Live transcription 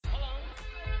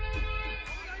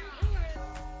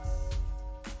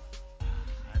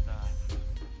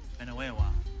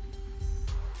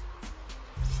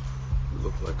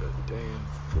like a damn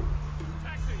fool.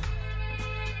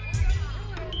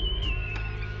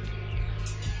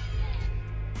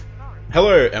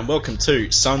 Hello and welcome to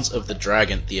Sons of the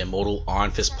Dragon, the Immortal Iron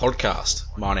Fist podcast.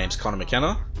 My name's Connor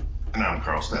McKenna. And I'm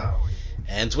Carl Stout.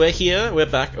 And we're here, we're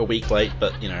back a week late,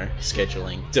 but, you know,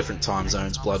 scheduling, different time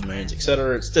zones, blood moons,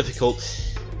 etc. It's difficult,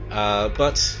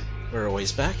 but we're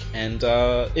always back. And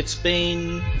it's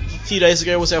been, a few days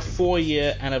ago was our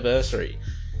 4-year anniversary,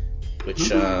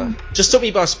 which just took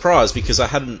me by surprise because I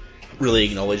hadn't really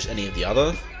acknowledged any of the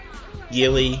other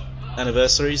yearly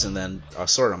anniversaries, and then I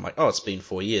saw it, I'm like, oh, it's been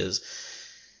 4 years.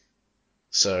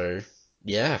 So,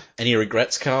 yeah. Any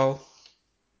regrets, Carl?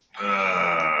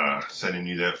 Sending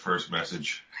you that first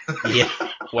message. Yeah.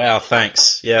 Wow,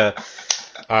 thanks. Yeah.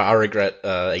 I regret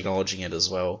acknowledging it as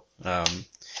well. I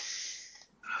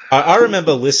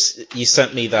remember you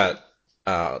sent me that,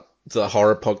 the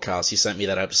horror podcast, you sent me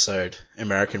that episode,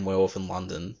 American Werewolf in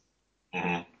London.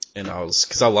 Mm-hmm. And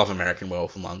because I love American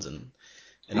Werewolf in London.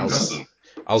 And Who doesn't?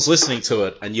 I was listening to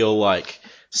it, and you're like,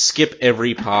 skip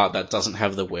every part that doesn't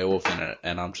have the werewolf in it,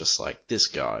 and I'm just like, this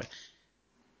guy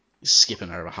is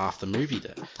skipping over half the movie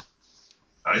there.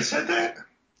 I said that?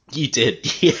 You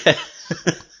did, yeah.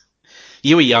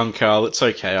 You were young, Carl. It's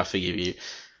okay. I forgive you.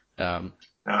 Now,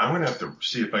 I'm going to have to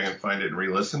see if I can find it and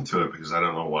re-listen to it, because I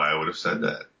don't know why I would have said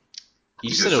that.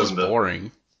 You said it was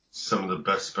boring. Some of the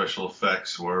best special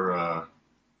effects were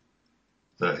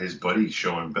his buddy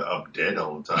showing up dead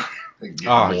all the time. And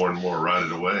getting more and more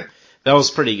rotted away. That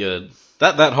was pretty good.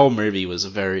 That whole movie was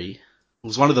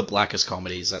was one of the blackest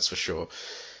comedies, that's for sure.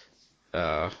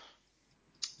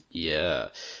 Yeah.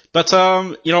 But,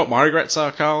 you know what my regrets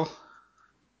are, Carl?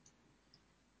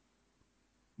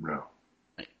 No.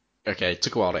 Okay, it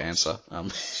took a while to answer.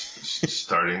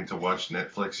 Starting to watch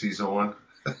Netflix season 1?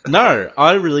 No,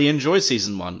 I really enjoyed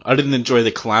season 1. I didn't enjoy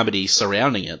the calamity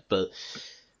surrounding it, but,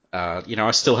 you know,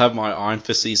 I still have my Iron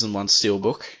Fist season 1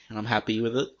 steelbook, and I'm happy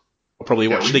with it. I'll probably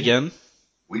watch it again.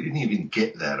 We didn't even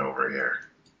get that over here.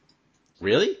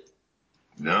 Really?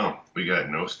 No, we got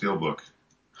no steelbook.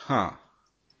 Huh.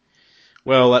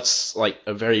 Well, that's like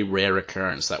a very rare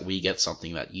occurrence that we get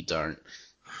something that you don't.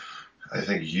 I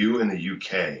think you in the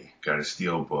UK got a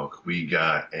steelbook. We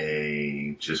got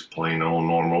a just plain old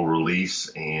normal release,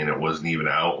 and it wasn't even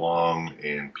out long,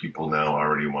 and people now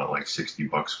already want like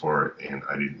 $60 for it, and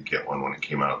I didn't get one when it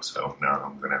came out, so now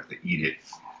I'm going to have to eat it.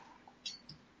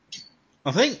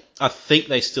 I think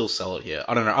they still sell it here.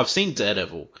 I don't know. I've seen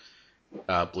Daredevil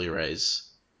Blu-rays,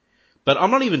 but I'm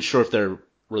not even sure if they're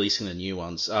releasing the new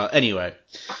ones. Anyway,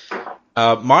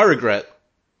 my regret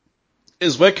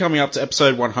is we're coming up to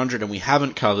episode 100 and we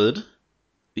haven't covered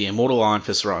the Immortal Iron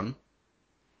Fist run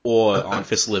or Iron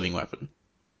Fist Living Weapon.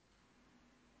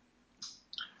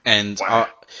 And wow.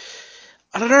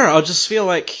 I don't know. I feel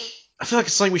like it's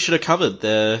something we should have covered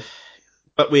there,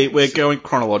 but we're going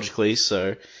chronologically,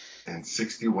 so. In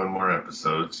 61 more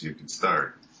episodes, you can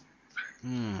start.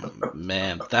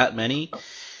 Man, that many?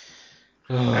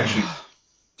 Actually,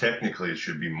 technically it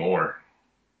should be more,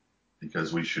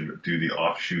 because we should do the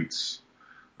offshoots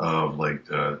of like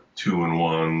the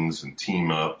 2-in-1s and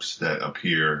team-ups that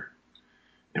appear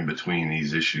in between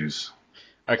these issues.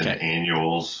 Okay. And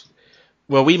annuals.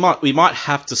 Well, we might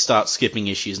have to start skipping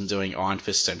issues and doing Iron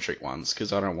Fist-centric ones,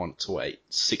 because I don't want to wait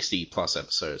 60-plus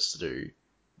episodes to do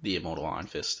the Immortal Iron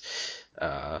Fist.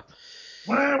 Well,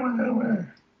 I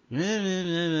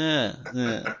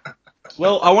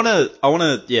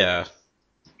wanna, yeah.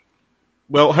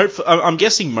 Well, I'm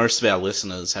guessing most of our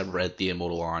listeners have read the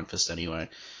Immortal Iron Fist anyway.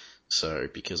 So,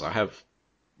 because I have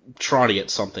tried to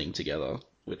get something together,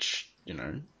 which, you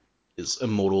know, is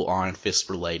Immortal Iron Fist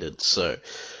related, so.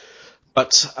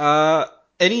 But,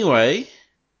 anyway,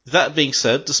 that being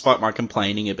said, despite my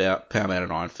complaining about Power Man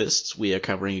and Iron Fists, we are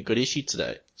covering a good issue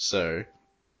today. So,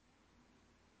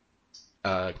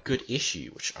 good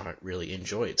issue, which I really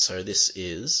enjoyed. So this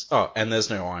is... Oh, and there's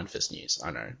no Iron Fist news.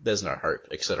 I know. There's no hope,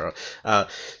 etc.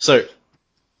 So,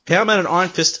 Power Man and Iron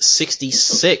Fist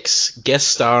 66, guest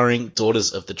starring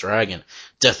Daughters of the Dragon.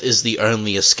 Death is the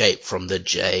only escape from the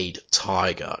Jade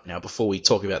Tiger. Now, before we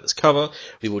talk about this cover,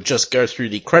 we will just go through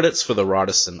the credits for the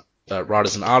writers and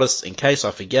artists in case I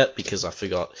forget, because I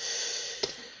forgot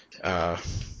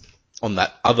on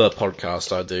that other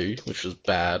podcast I do, which was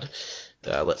bad.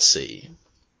 Let's see.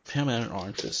 Power Man and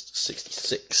Iron Fist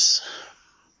 66.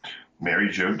 Mary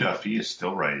Jo Duffy is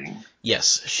still writing.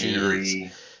 Yes, she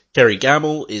is. Terry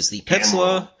Gamble is the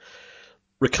penciler.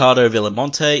 Ricardo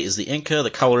Villamonte is the inker. The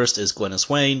colorist is Glennis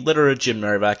Wayne. Letterer Jim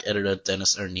Novak. Editor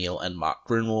Dennis O'Neill and Mark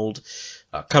Grunwald.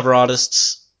 Cover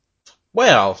artists.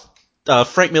 Wow.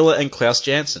 Frank Miller and Klaus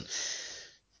Janson.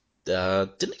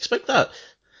 Didn't expect that.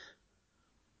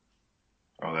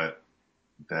 Oh,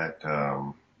 that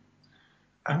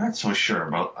I'm not so sure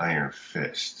about Iron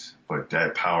Fist, but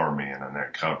that Power Man on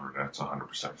that cover, that's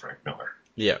 100% Frank Miller.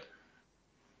 Yeah.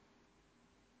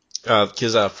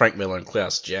 Because Frank Miller and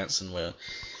Klaus Janson were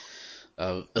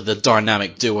the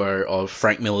dynamic duo of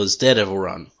Frank Miller's Daredevil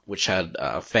run, which had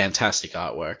fantastic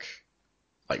artwork.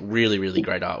 Like, really, really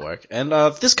great artwork. And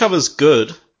this cover's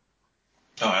good.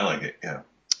 Oh, I like it, yeah.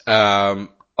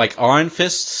 Like, Iron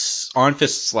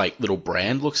Fist's, like, little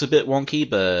brand looks a bit wonky,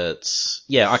 but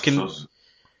yeah, I can...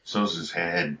 So's his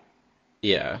head.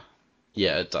 Yeah.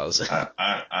 Yeah, it does.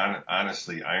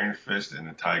 Honestly, Iron Fist and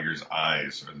the Tiger's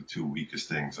eyes are the two weakest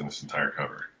things on this entire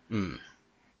cover.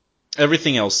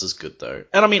 Everything else is good, though.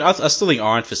 And I mean, I still think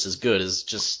Iron Fist is good. It's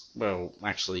just, well,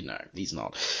 actually, no, he's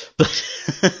not. But,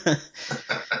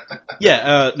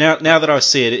 yeah, now that I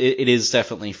see it, it is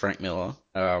definitely Frank Miller.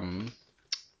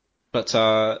 But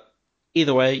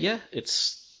either way, yeah,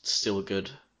 it's still a good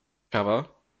cover.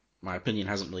 My opinion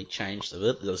hasn't really changed a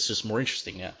bit. It's just more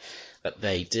interesting now that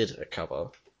they did a cover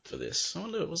for this. I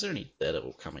wonder, was there any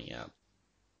Daredevil coming out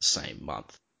the same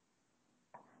month?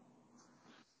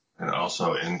 And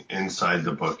also, inside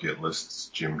the book, it lists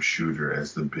Jim Shooter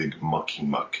as the big mucky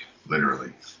muck,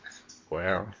 literally.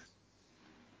 Wow.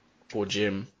 Poor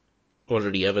Jim. What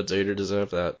did he ever do to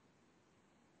deserve that?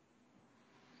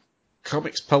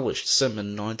 Comics published December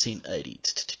 1980.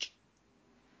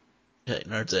 Okay,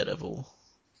 no Daredevil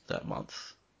that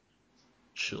month.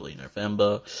 Surely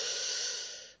November.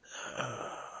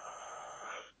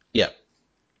 Yep.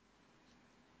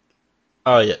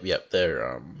 Oh, yep.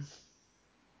 They're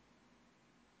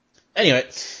Anyway,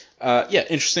 yeah,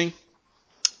 interesting.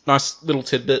 Nice little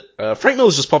tidbit. Frank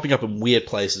Miller's just popping up in weird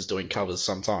places doing covers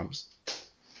sometimes.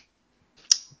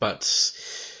 But,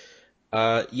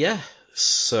 yeah.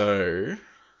 So,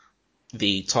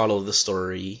 the title of the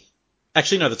story...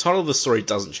 Actually, no, the title of the story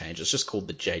doesn't change. It's just called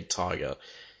The Jade Tiger.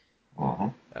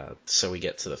 So we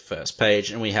get to the first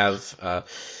page, and we have...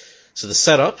 so the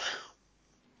setup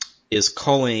is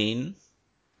Colleen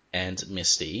and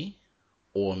Misty,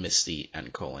 or Misty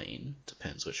and Colleen,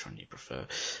 depends which one you prefer.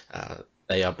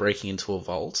 They are breaking into a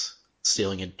vault,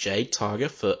 stealing a jade tiger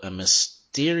for a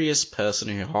mysterious person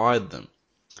who hired them.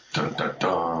 Dun, dun,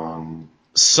 dun.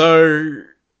 So,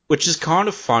 which is kind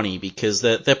of funny because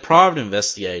they're private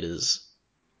investigators,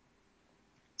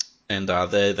 and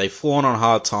they've fallen on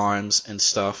hard times and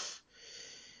stuff.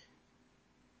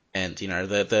 And, you know,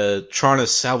 they're trying to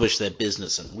salvage their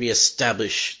business and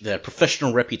reestablish their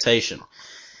professional reputation.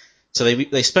 So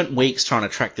they spent weeks trying to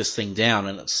track this thing down,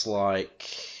 and it's like,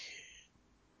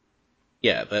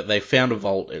 yeah, they found a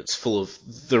vault. It's full of,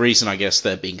 the reason I guess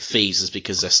they're being thieves is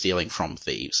because they're stealing from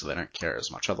thieves, so they don't care as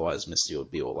much. Otherwise, Misty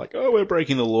would be all like, "Oh, we're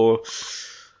breaking the law,"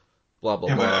 blah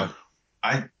blah blah.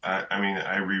 I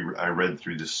read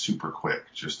through this super quick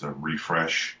just to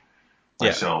refresh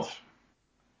myself. Yeah.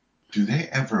 Do they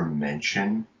ever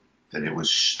mention that it was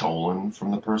stolen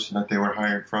from the person that they were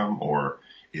hired from, or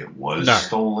it was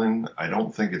stolen? I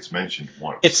don't think it's mentioned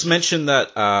once. It's mentioned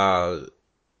that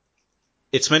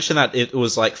it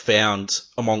was like found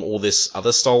among all this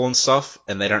other stolen stuff,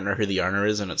 and they don't know who the owner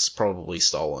is, and it's probably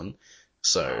stolen.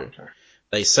 So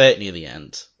they say it near the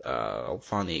end. I'll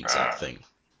find the exact thing.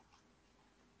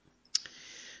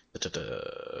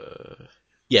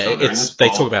 Yeah, so they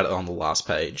talk about it on the last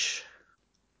page.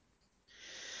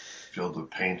 Filled with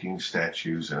paintings,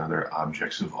 statues, and other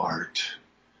objects of art.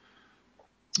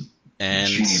 And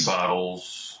genie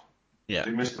bottles. Yeah.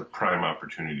 They missed a prime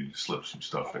opportunity to slip some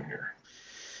stuff in here.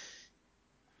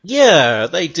 Yeah,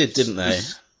 they did, didn't they?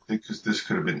 Because this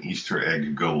could have been Easter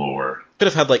egg galore. Could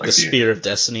have had like the Spear of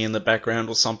Destiny in the background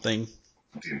or something.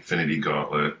 The Infinity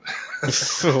Gauntlet.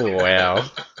 Oh, wow.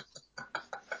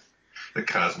 The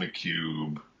Cosmic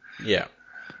Cube. Yeah.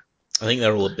 I think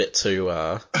they're all a bit too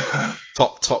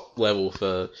top level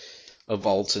for a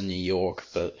vault in New York,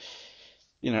 but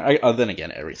you know, then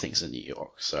again, everything's in New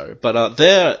York. So, but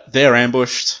they're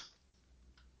ambushed.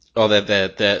 Oh,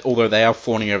 they're although they are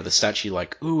fawning over the statue,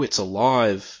 like, ooh, it's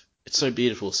alive. It's so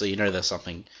beautiful. So you know, there's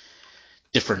something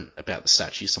different about the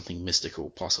statue, something mystical,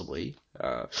 possibly.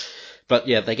 But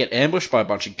yeah, they get ambushed by a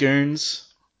bunch of goons.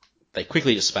 They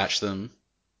quickly dispatch them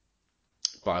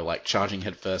by like charging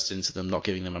headfirst into them, not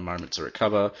giving them a moment to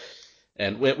recover.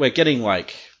 And we're getting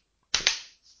like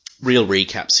real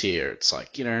recaps here. It's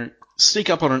like, you know, sneak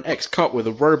up on an ex-cop with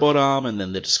a robot arm, and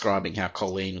then they're describing how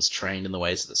Colleen was trained in the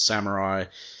ways of the samurai,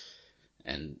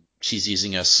 and she's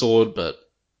using her sword, but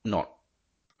not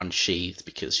unsheathed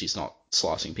because she's not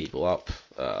slicing people up.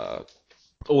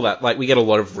 All that, like, we get a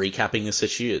lot of recapping this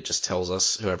issue. It just tells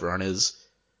us who everyone is.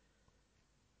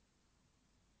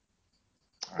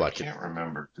 I can't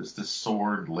remember. Does the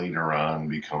sword later on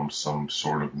become some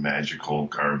sort of magical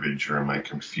garbage, or am I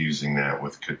confusing that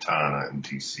with Katana in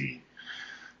DC?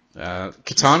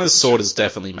 Katana's sword is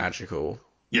definitely magical.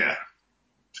 Yeah.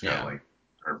 It's got like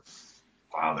her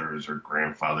father's or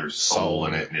grandfather's soul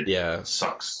in it, and it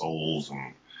sucks souls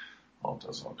and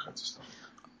does all kinds of stuff.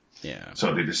 Yeah.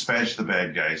 So they dispatch the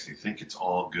bad guys. They think it's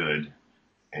all good,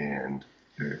 and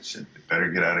they said they better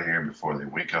get out of here before they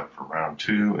wake up for round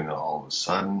 2. And all of a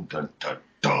sudden, dun dun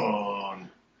dun.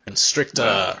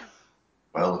 Constrictor.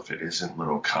 Well, if it isn't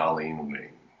little Colleen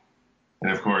Wing,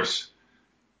 and of course,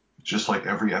 just like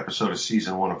every episode of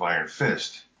season 1 of Iron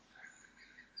Fist,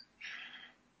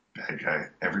 bad guy,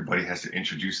 everybody has to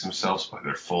introduce themselves by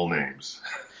their full names.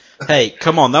 Hey,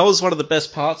 come on, that was one of the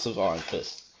best parts of Iron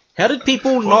Fist. How did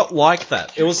people not like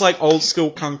that? It was like old school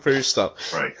kung fu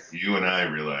stuff. Right. You and I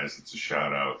realize it's a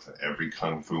shout out to every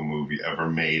kung fu movie ever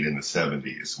made in the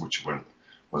 70s, which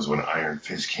was when Iron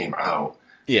Fist came out.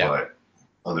 Yeah. But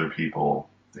other people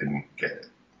didn't get it.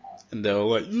 And they were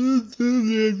like,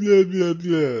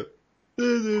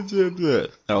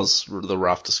 that was the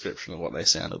rough description of what they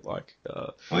sounded like.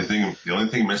 The only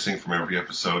thing missing from every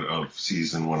episode of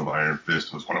season 1 of Iron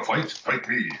Fist was, "Wanna fight? Fight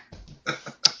me."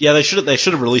 Yeah, they should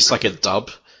have released like a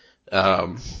dub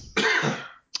of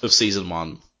season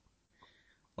 1,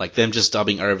 like them just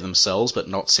dubbing over themselves but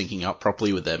not syncing up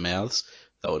properly with their mouths.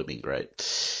 That would have been great.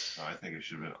 I think it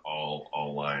should have been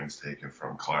all lines taken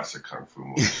from classic kung fu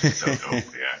movies. Dubbed over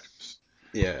the actors.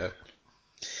 Yeah.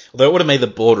 Although it would have made the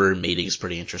boardroom meetings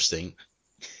pretty interesting.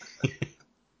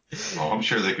 Oh, I'm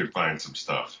sure they could find some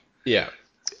stuff. Yeah.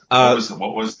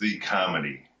 What was the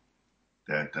comedy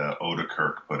that Oda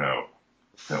Kirk put out?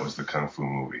 That was the kung fu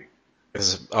movie.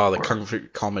 Kung fu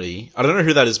comedy. I don't know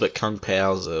who that is, but Kung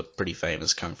Pao's a pretty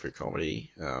famous kung fu comedy.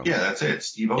 Yeah, that's it.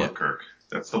 Steve Odekirk.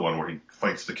 That's the one where he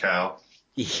fights the cow.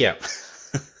 Yeah.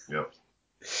 Yep.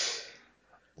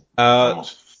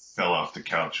 Almost fell off the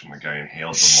couch when the guy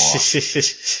inhaled the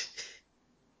moth.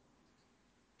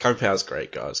 Kung Pao's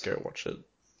great, guys. Go watch it.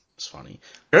 It's funny.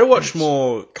 Go watch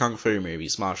more kung fu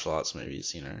movies, martial arts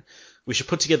movies, you know. We should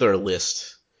put together a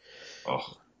list.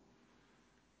 Oh.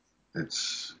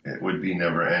 It would be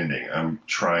never ending. I'm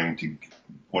trying to,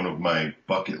 one of my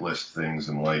bucket list things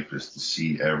in life is to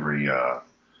see every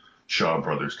Shaw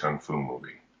Brothers Kung Fu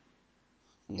movie.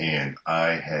 And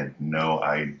I had no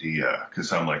idea,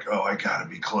 because I'm like, I gotta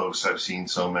be close. I've seen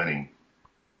so many.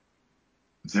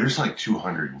 There's like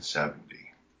 270.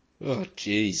 Oh,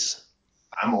 jeez.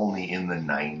 I'm only in the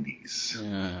 90s.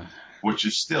 Yeah. Which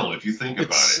is still, if you think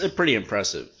about it. It's pretty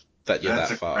impressive that you're that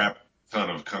far. That's a crap ton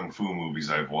of kung fu movies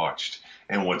I've watched.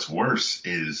 And what's worse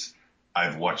is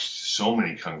I've watched so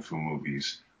many kung fu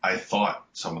movies, I thought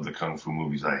some of the kung fu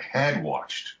movies I had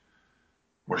watched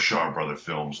were Shaw Brother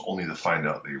films, only to find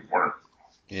out they weren't.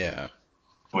 Yeah.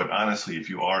 But honestly, if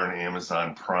you are an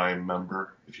Amazon Prime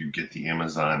member, if you get the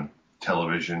Amazon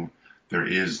television, there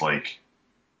is like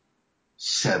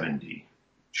 70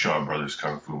 Shaw Brothers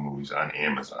Kung Fu movies on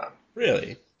Amazon.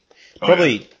 Really?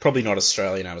 Probably not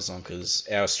Australian Amazon, because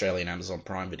our Australian Amazon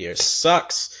Prime Video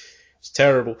sucks. It's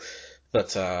terrible.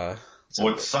 But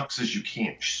what sucks is you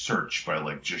can't search by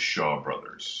like just Shaw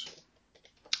Brothers.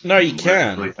 No, you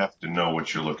can. You really have to know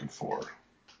what you're looking for.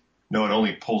 No, it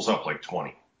only pulls up like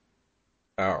 20.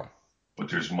 Oh. But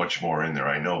there's much more in there,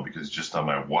 I know, because just on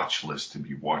my watch list to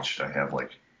be watched, I have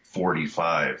like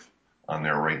 45 on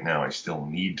there right now I still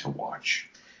need to watch.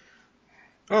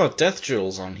 Oh, Death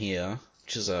Duel's on here,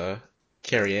 which is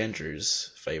Kerry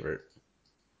Andrews' favorite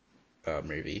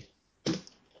movie.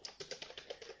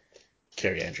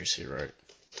 Kerry Andrews, who wrote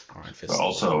Iron Fist.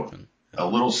 Also, a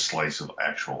little slice of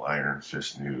actual Iron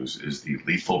Fist news is the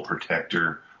Lethal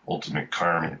Protector Ultimate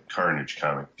Carnage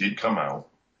comic did come out.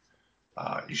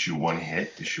 Issue 1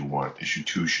 hit. Issue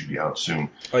 2 should be out soon.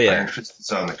 Oh, yeah. Iron Fist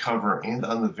is on the cover and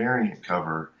on the variant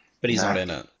cover. But he's not in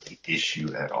it. The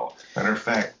issue at all. Matter of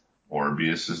fact,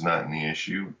 Morbius is not in the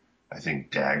issue. I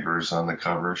think Dagger's on the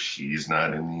cover. She's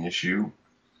not in the issue.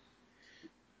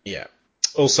 Yeah.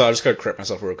 Also, I just got to correct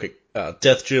myself real quick.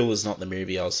 Death Duel is not the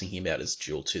movie I was thinking about. It's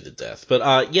Duel to the Death.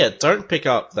 But yeah, don't pick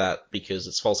up that because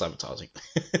it's false advertising.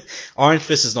 Iron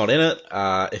Fist is not in it.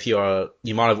 If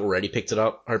you might have already picked it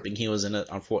up, hoping he was in it,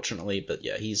 unfortunately. But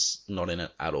yeah, he's not in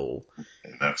it at all.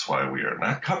 And that's why we are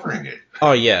not covering it.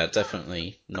 Oh yeah,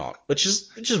 definitely not. Which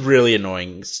is really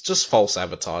annoying. It's just false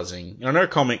advertising. I know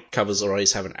comic covers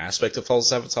always have an aspect of false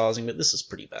advertising, but this is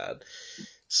pretty bad.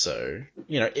 So,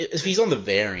 if he's on the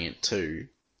variant too,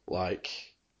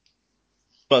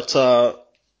 but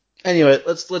anyway,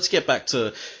 let's get back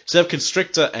to, so we have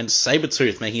Constrictor and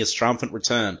Sabretooth making his triumphant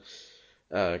return.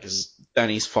 because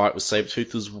Danny's fight with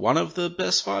Sabretooth was one of the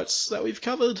best fights that we've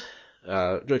covered,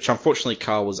 which unfortunately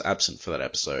Carl was absent for that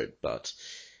episode, but,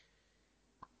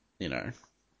 you know,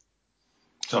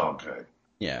 It's all good.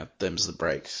 yeah, them's the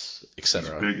breaks,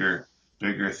 etc.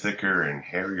 Bigger, thicker, and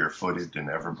hairier-footed than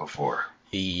ever before.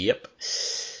 Yep.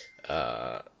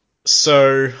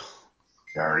 So...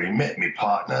 You already met me,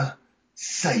 partner.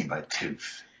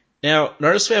 Sabretooth. Now,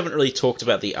 notice we haven't really talked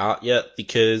about the art yet,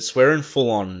 because we're in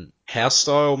full-on house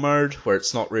style mode, where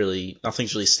it's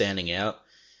nothing's really standing out.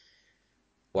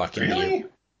 Like in Really?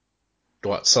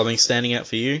 something's standing out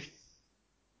for you?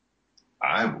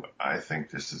 I think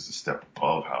this is a step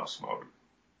above house mode.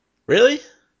 Really?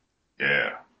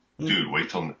 Yeah. Dude, wait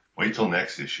till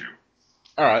next issue.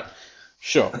 Alright,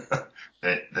 sure.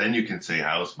 Then you can say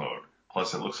house mode.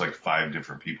 Plus, it looks like 5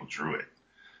 different people drew it.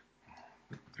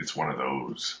 It's one of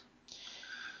those.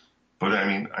 But I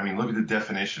mean, look at the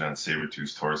definition on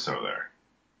Sabretooth's torso there.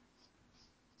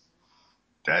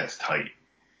 That's tight.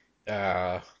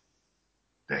 Uh,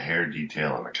 The hair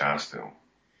detail in the costume.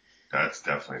 That's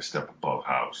definitely a step above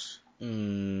house.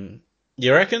 you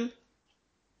reckon?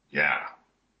 Yeah.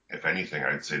 If anything,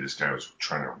 I'd say this guy was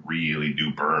trying to really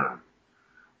do Byrne.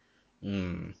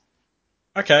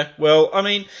 Okay, well, I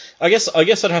mean, I guess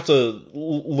I'd have to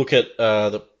look at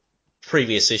the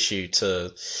previous issue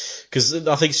because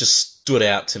nothing's just stood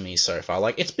out to me so far.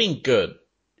 Like, it's been good,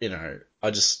 you know.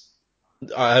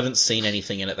 I haven't seen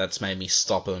anything in it that's made me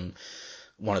stop and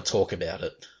want to talk about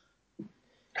it.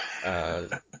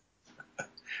 If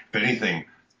anything,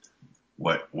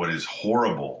 what is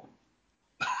horrible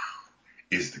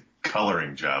is the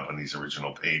coloring job on these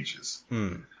original pages.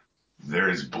 There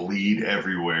is bleed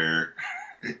everywhere.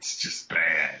 It's just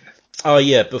bad. Oh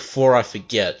yeah, before I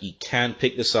forget, you can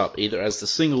pick this up either as the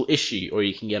single issue, or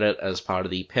you can get it as part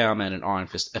of the Power Man and Iron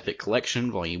Fist Epic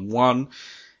Collection, Volume 1,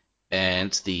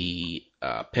 and the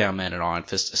Power Man and Iron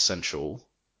Fist Essential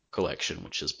Collection,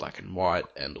 which is black and white,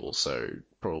 and also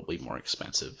probably more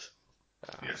expensive.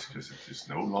 Yes, because it is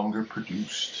no longer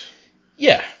produced.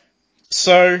 Yeah.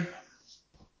 So,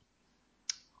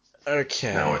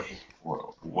 okay. Now,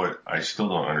 what I still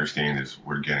don't understand is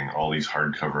we're getting all these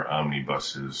hardcover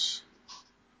omnibuses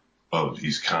of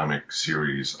these comic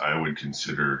series I would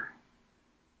consider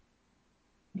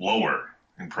lower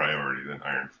in priority than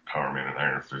Power Man and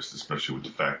Iron Fist, especially with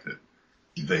the fact that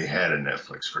they had a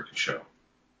Netflix freaking show.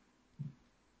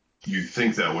 You'd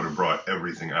think that would have brought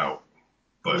everything out,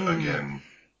 but again,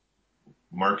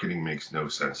 marketing makes no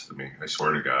sense to me. I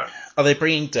swear to God. Are they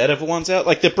bringing Daredevil ones out?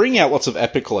 Like, they're bringing out lots of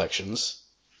Epic collections.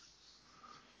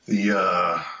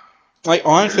 Like,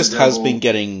 Iron Fist has been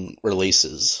getting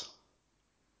releases.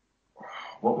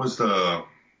 What was the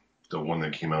one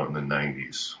that came out in the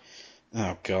 90s?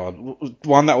 Oh god,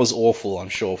 one that was awful, I'm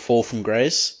sure. Fall from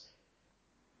Grace?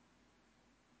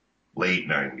 Late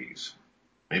 90s.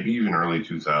 Maybe even early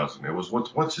 2000. It was,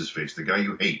 what's his face? The guy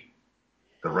you hate.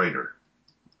 The writer.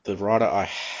 The writer I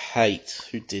hate,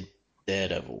 who did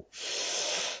Daredevil.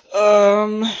 Jeez,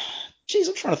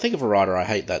 I'm trying to think of a writer I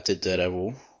hate that did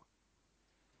Daredevil.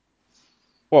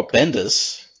 What,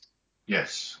 Bendis?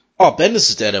 Yes. Oh,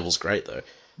 Bendis' Daredevil's great, though.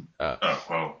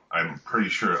 Well, I'm pretty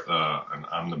sure an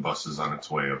omnibus is on its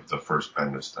way of the first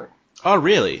Bendis thing. Oh,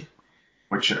 really?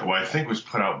 Which I think was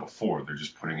put out before. They're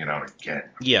just putting it out again.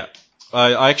 Yeah.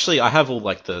 I have all,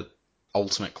 like, the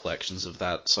ultimate collections of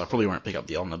that, so I probably won't pick up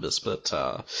the omnibus, but,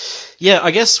 yeah,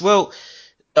 I guess, well,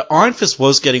 Iron Fist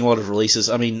was getting a lot of releases.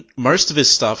 I mean, most of his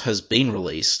stuff has been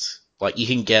released. Like, you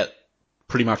can get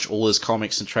pretty much all his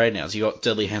comics in trade now. So you got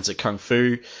Deadly Hands of Kung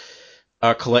Fu,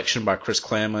 collection by Chris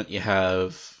Claremont. You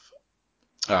have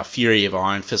Fury of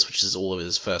Iron Fist, which is all of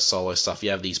his first solo stuff. You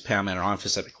have these Power Man and Iron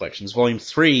Fist epic collections. Volume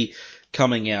 3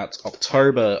 coming out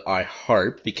October, I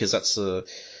hope, because that's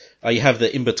you have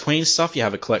the in-between stuff. You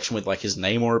have a collection with, like, his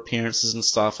Namor appearances and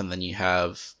stuff, and then you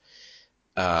have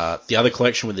the other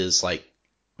collection with his, like,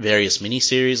 various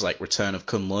miniseries, like Return of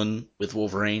Kunlun with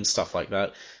Wolverine, stuff like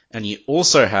that. And you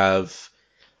also have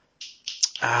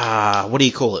what do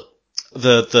you call it?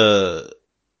 The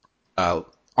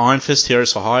Iron Fist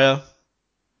Heroes for Hire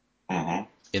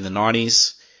in the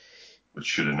 90s. Which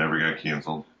should have never got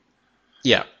canceled.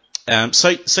 Yeah.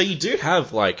 So you do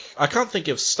have, like, I can't think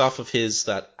of stuff of his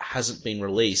that hasn't been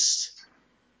released.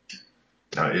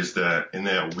 Now, is that in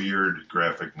that weird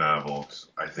graphic novel?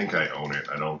 I think I own it.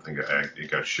 I don't think it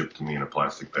got shipped to me in a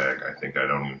plastic bag. I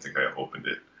don't even think I opened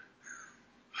it.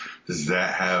 Does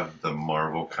that have the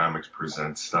Marvel Comics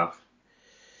Presents stuff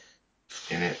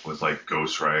in it with, like,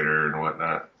 Ghost Rider and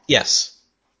whatnot? Yes.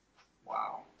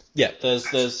 Wow. Yeah, there's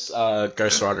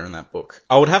Ghost Rider in that book.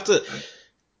 I would have to.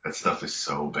 That stuff is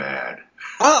so bad.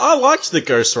 I liked the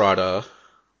Ghost Rider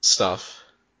stuff.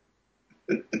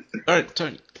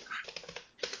 Don't.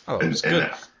 Oh, it was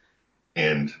good.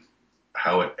 And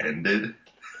how it ended,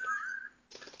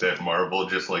 that Marvel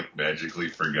just like magically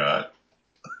forgot.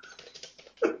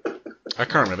 I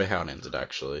can't remember how it ended,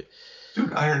 actually.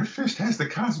 Dude, Iron Fist has the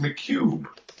Cosmic Cube.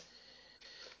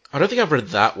 I don't think I've read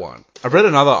that one. I've read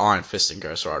another Iron Fist and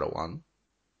Ghost Rider one.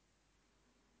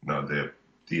 No,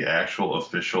 the actual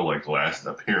official like last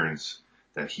appearance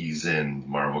that he's in,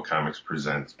 Marvel Comics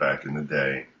Presents back in the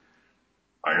day.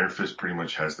 Iron Fist pretty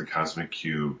much has the Cosmic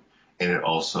Cube, and it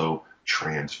also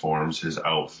transforms his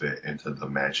outfit into the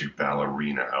Magic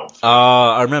Ballerina outfit.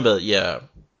 I remember, yeah.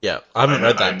 I haven't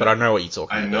read that, but I know what you're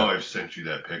talking about. I know I've sent you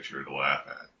that picture to laugh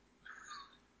at.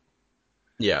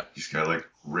 Yeah. He's got like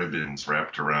ribbons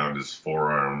wrapped around his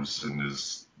forearms and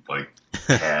his like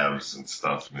calves and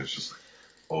stuff, and it's just like,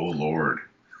 oh Lord.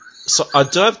 So I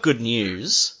do have good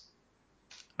news.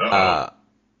 Uh-oh.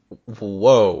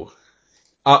 Whoa.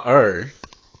 Uh-oh.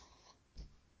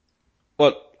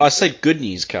 What? I say good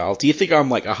news, Carl. Do you think I'm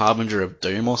like a harbinger of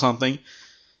doom or something?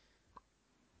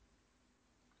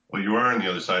 Well, you are on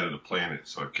the other side of the planet,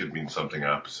 so it could mean something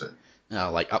opposite.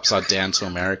 Like upside down to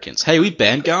Americans. Hey, we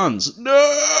banned guns. No!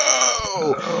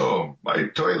 Oh, my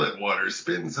toilet water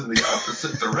spins in the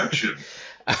opposite direction.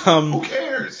 Who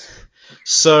cares?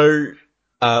 So,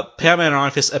 Power Man and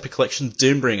Iron Fist Epic Collection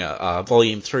Doombringer,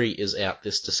 Volume 3 is out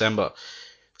this December.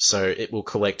 So it will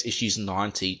collect issues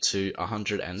 90 to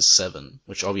 107,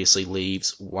 which obviously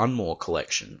leaves one more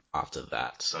collection after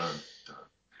that. Dun.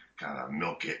 Gotta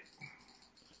milk it.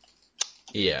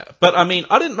 Yeah, but I mean,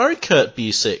 I didn't know Kurt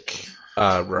Busiek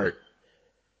wrote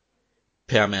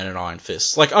Power Man and Iron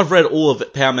Fist. Like, I've read all of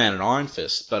it, Power Man and Iron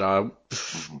Fist, but I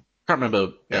can't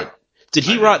remember. Yeah. Did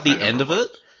he write the end of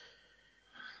it?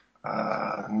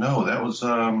 No, that was,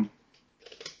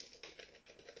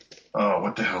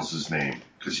 what the hell's his name?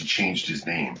 Because he changed his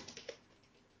name.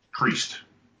 Priest.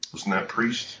 Wasn't that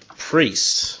Priest?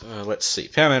 Priest. Let's see.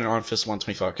 Power Man and Iron Fist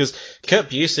 125. Because Kurt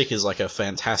Busiek is like a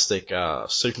fantastic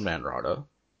Superman writer,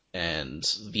 and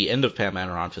the end of Power Man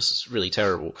and Iron Fist is really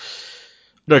terrible.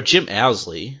 No, Jim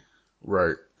Owsley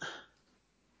wrote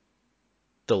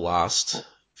the last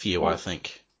few, I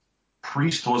think.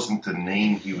 Priest wasn't the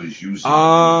name he was using.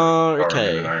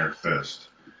 Okay. In Iron Fist.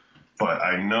 But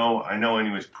I know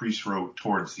anyways, Priest wrote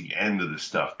towards the end of the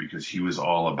stuff because he was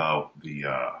all about the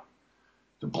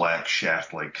black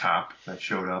shaft-like cop that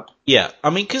showed up. Yeah, I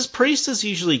mean, because Priest is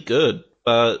usually good,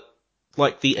 but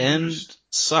like the end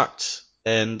sucked,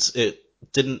 and it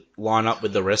didn't line up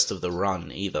with the rest of the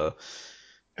run either.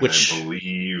 And I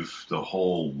believe the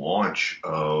whole launch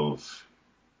of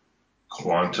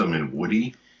Quantum and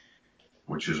Woody,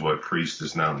 which is what Priest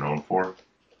is now known for,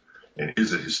 and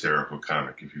is a hysterical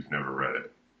comic if you've never read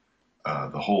it.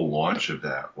 The whole launch of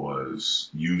that was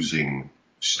using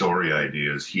story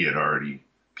ideas he had already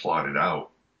plotted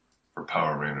out for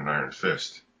Power Man and Iron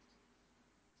Fist.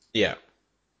 Yeah.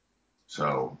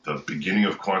 So the beginning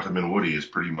of Quantum and Woody is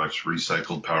pretty much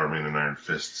recycled Power Man and Iron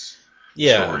Fist's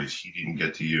stories he didn't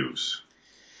get to use.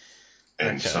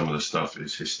 And some of the stuff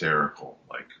is hysterical,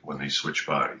 like when they switch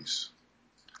bodies.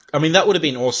 I mean, that would have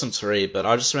been awesome to read, but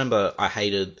I just remember I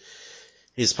hated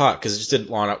his part because it just didn't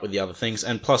line up with the other things.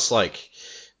 And plus, like,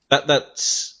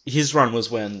 that's his run was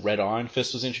when Red Iron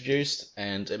Fist was introduced,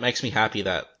 and it makes me happy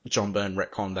that John Byrne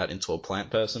retconned that into a plant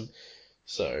person.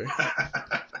 So,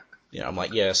 I'm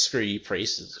like, yeah, screw you,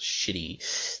 Priest is shitty.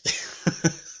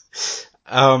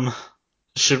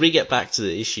 Should we get back to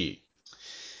the issue?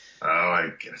 Oh,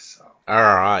 I guess so.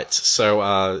 Alright,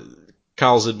 so,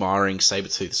 Carl's admiring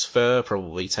Sabretooth's fur,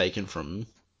 probably taken from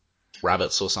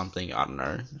rabbits or something, I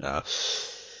don't know.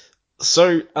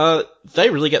 So, they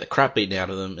really get the crap beaten out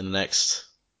of them in the next,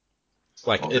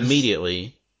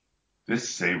 immediately.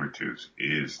 This Sabretooth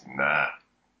is not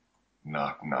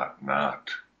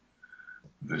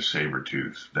the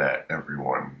Sabretooth that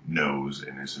everyone knows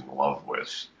and is in love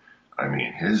with. I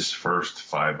mean, his first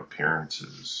 5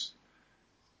 appearances,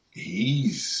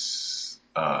 he's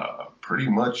pretty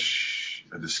much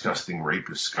a disgusting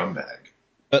rapist scumbag.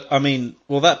 But, I mean,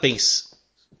 well, that being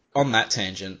on that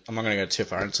tangent, I'm not going to go too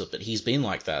far into it, but he's been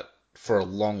like that for a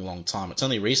long, long time. It's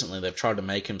only recently they've tried to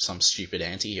make him some stupid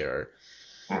anti-hero.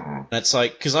 Mm-hmm. And it's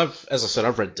like, because as I said,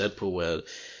 I've read Deadpool where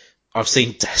I've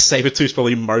seen Sabretooth's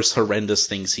probably most horrendous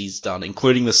things he's done,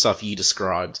 including the stuff you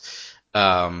described.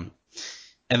 And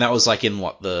that was like in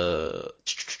the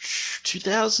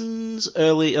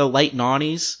 2000s, late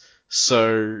 90s.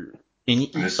 So,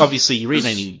 obviously you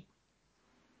read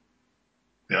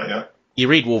you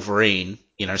read Wolverine,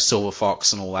 Silver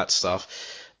Fox and all that stuff.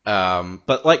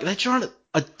 But like they're trying to,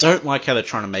 I don't like how they're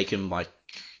trying to make him like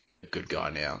a good guy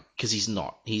now, because he's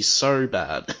not. He's so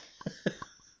bad.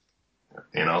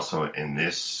 And also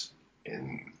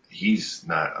he's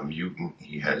not a mutant.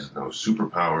 He has no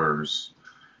superpowers.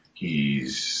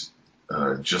 He's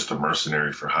just a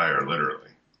mercenary for hire,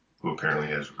 literally, who apparently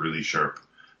has really sharp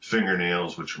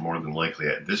fingernails, which are more than likely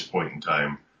at this point in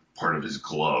time part of his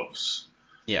gloves.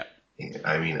 Yeah.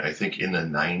 I mean, I think in the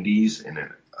 90s, in a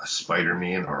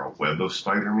Spider-Man or a Web of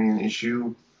Spider-Man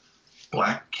issue,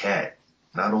 Black Cat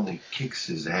not only kicks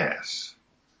his ass,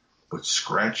 but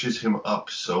scratches him up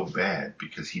so bad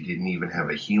because he didn't even have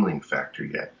a healing factor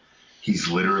yet. He's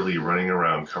literally running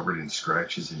around covered in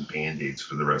scratches and Band-Aids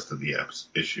for the rest of the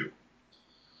issue.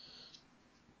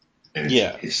 And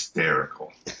it's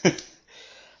hysterical.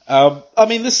 I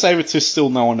mean, this Sabretooth's still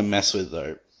no one to mess with,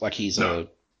 though. Like, he's a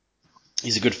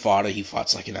good fighter. He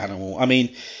fights like an animal. I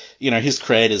mean, his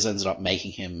creators ended up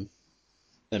making him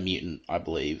a mutant, I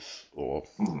believe. Or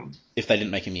if they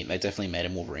didn't make him mutant, they definitely made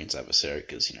him Wolverine's adversary,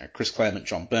 because, Chris Claremont,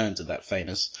 John Byrne did that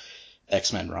famous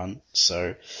X-Men run.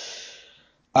 So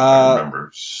I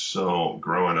remember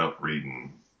growing up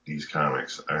reading these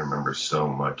comics, I remember so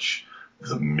much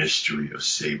the mystery of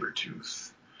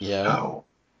Sabretooth. Yeah. How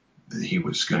he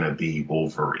was going to be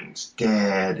Wolverine's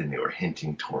dad, and they were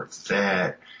hinting towards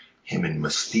that. Him and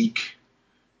Mystique.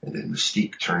 And then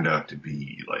Mystique turned out to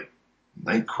be like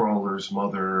Nightcrawler's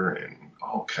mother and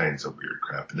all kinds of weird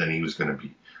crap. And then he was going to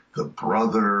be the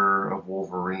brother of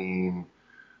Wolverine.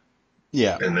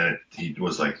 Yeah. And then it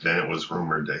was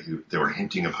rumored that they were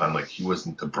hinting upon like he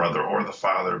wasn't the brother or the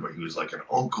father, but he was like an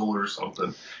uncle or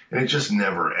something. And it just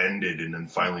never ended. And then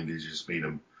finally they just made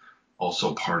him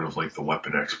also part of like the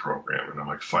Weapon X program. And I'm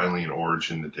like, finally an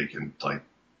origin that they can like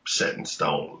set in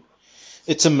stone.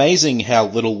 It's amazing how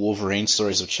little Wolverine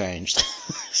stories have changed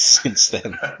since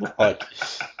then. Like,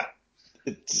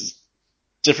 it's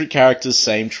different characters,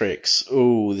 same tricks.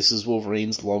 Oh, this is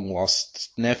Wolverine's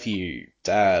long-lost nephew,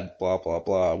 dad, blah, blah,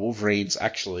 blah. Wolverine's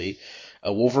actually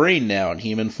a Wolverine now in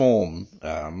human form,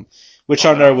 which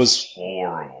I know was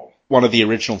horrible. One of the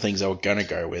original things they were going to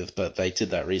go with, but they did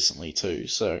that recently too.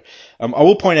 So I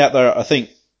will point out, though, I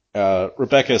think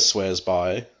Rebecca swears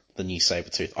by the new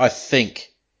Sabretooth. I think...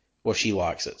 Well, she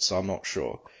likes it, so I'm not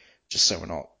sure. Just so we're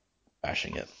not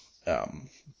bashing it.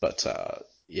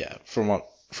 Yeah, from what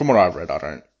I've read,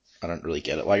 I don't really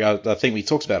get it. Like, I think we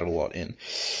talked about it a lot in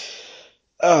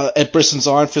Ed Brisson's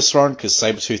Iron Fist run, because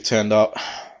Sabretooth turned up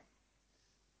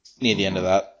near the end of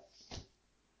that,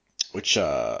 which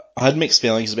I had mixed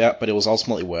feelings about, but it was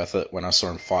ultimately worth it when I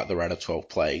saw him fight the Rat of 12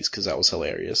 Plagues, because that was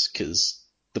hilarious, because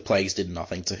the Plagues did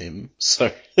nothing to him.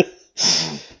 So,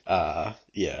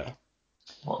 yeah.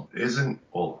 Well,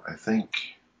 I think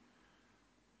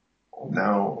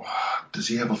now, does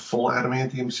he have a full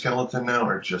adamantium skeleton now,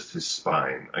 or just his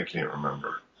spine? I can't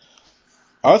remember.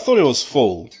 I thought it was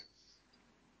full.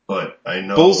 But I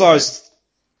know Bullseye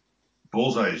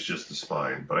is just the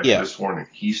spine, but I could have sworn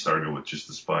he started with just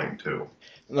the spine too.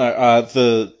 No,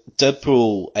 the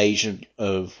Deadpool Agent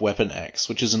of Weapon X,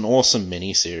 which is an awesome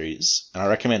miniseries, and I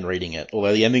recommend reading it,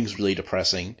 although the ending's really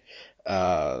depressing,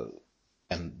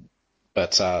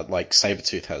 but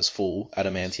Sabretooth has full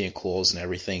adamantium claws and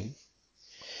everything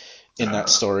in that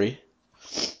story.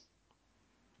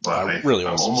 But I'm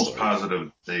almost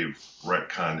positive they've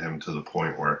retconned him to the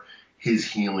point where his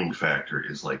healing factor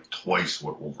is like twice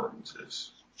what Wolverine's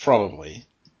is. Probably.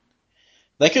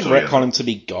 They could retcon him to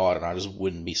be God, and I just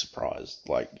wouldn't be surprised.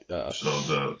 So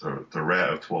the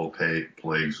Rat of 12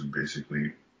 Plagues would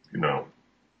basically,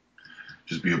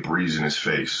 just be a breeze in his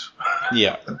face.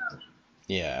 Yeah.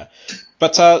 Yeah.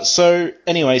 But, so,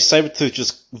 anyway, Sabretooth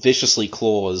just viciously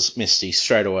claws Misty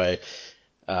straight away.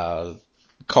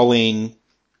 Colleen,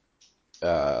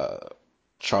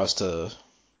 tries to...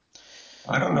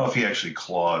 I don't know if he actually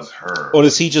claws her. Or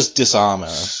does he just disarm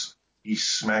her? He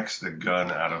smacks the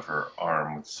gun out of her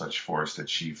arm with such force that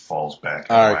she falls back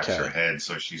and whacks her head,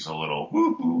 so she's a little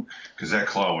woo-hoo, because that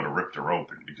claw would have ripped her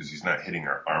open, because he's not hitting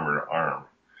her armor to arm,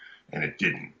 and it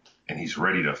didn't. And he's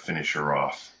ready to finish her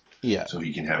off. Yeah. So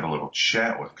he can have a little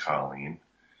chat with Colleen.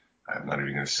 I'm not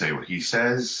even going to say what he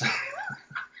says,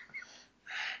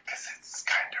 because it's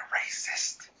kind of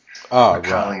racist. Oh,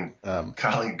 right.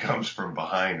 Colleen comes from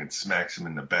behind and smacks him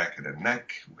in the back of the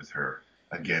neck with her,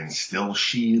 again, still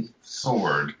sheathed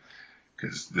sword,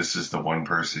 because this is the one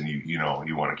person you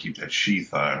want to keep that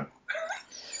sheath on.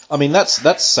 I mean, that's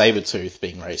Sabretooth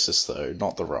being racist, though,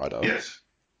 not the writer. Yes.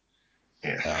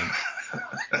 Yeah.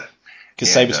 Because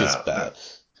Sabretooth's bad.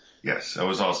 Yes, that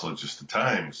was also just the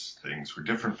times. Things were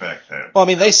different back then. Well, I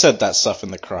mean, they said that stuff in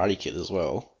The Karate Kid as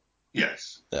well.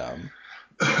 Yes.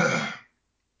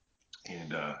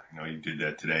 And, you did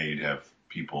that today, you'd have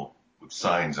people with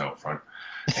signs out front.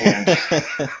 And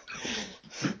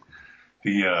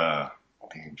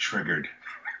being triggered.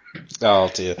 Oh,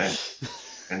 dear.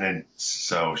 And then,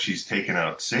 so she's taken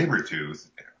out Sabretooth,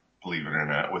 believe it or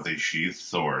not, with a sheathed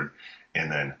sword.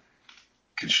 And then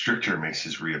Constrictor makes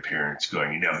his reappearance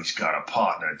going, he's got a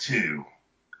partner too.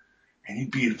 And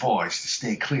you'd be advised to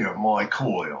stay clear of my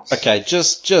coils. Okay,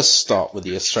 just stop with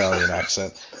the Australian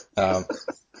accent.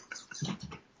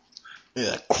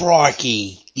 Yeah,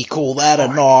 crikey, you call that a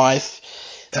knife?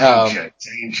 Danger,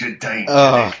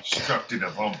 they're constructed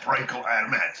of unbreakable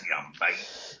adamantium,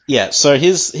 mate. Yeah, so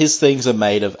his things are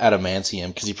made of adamantium,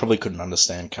 because he probably couldn't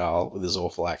understand Carl with his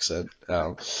awful accent.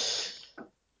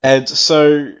 And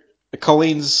so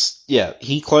Colleen's,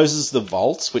 he closes the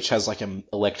vault, which has like an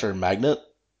electromagnet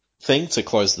thing to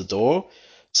close the door.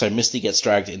 So Misty gets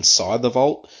dragged inside the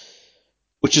vault,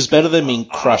 which is better than being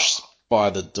crushed by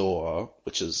the door,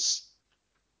 which is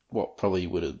what probably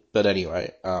would have. But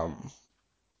anyway,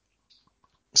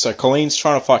 so Colleen's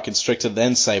trying to fight Constrictor,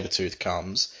 then Sabretooth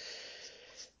comes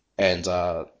and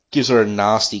gives her a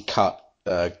nasty cut,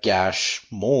 gash,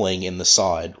 mauling in the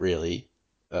side, really.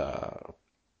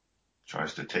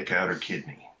 Tries to take out her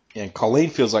kidney. And Colleen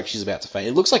feels like she's about to faint.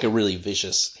 It looks like a really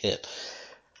vicious hit.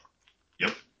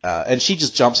 Yep. And she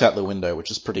just jumps out the window,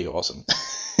 which is pretty awesome.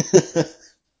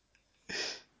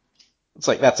 It's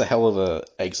like, that's a hell of a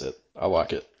exit. I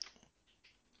like it.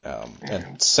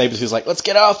 And Sabretooth's like, let's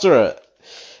get after it.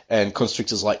 And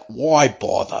Constrictor's like, why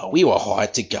bother? We were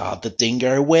hired to guard the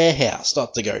Dingo warehouse,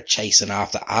 not to go chasing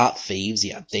after art thieves,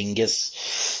 you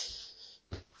dingus.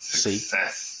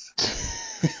 Success.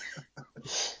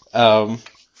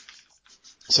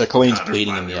 So Colleen's Connor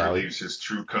bleeding in the alley. Relieves his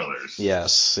true colors.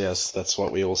 Yes, that's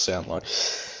what we all sound like.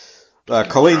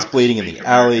 Colleen's bleeding in the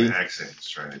alley. Accent's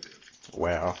trying to do.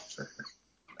 Wow.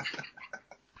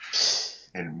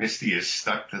 And Misty is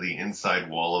stuck to the inside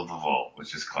wall of the vault,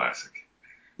 which is classic.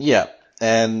 Yeah,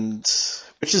 and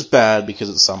which is bad because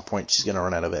at some point she's going to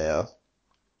run out of air.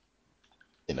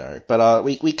 But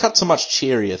we cut to much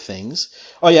cheerier things.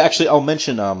 Oh yeah, actually I'll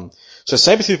mention so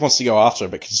Sabretooth wants to go after her,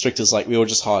 but Constrictor's like, we were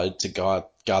just hired to guard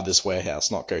this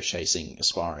warehouse, not go chasing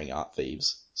aspiring art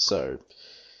thieves. So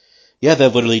yeah, they're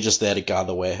literally just there to guard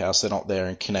the warehouse. They're not there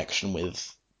in connection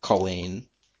with Colleen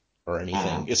or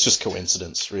anything. It's just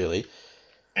coincidence, really.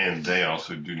 And they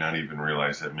also do not even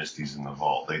realize that Misty's in the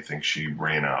vault. They think she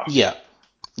ran off. Yeah,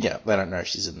 they don't know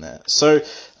she's in there. So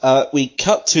we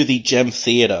cut to the Gem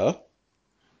Theatre.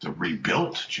 The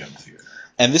rebuilt Gem Theatre.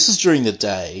 And this is during the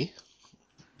day.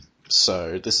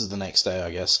 So this is the next day,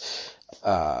 I guess.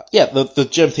 The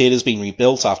Gem Theatre's been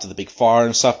rebuilt after the big fire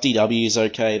and stuff. DW's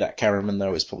okay. That cameraman,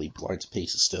 though, is probably blown to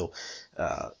pieces still.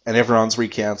 And everyone's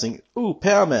recounting, ooh,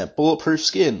 Power Man, bulletproof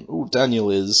skin. Ooh,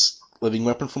 Daniel is living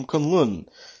weapon from Kunlun.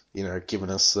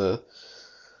 Giving us the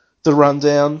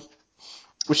rundown,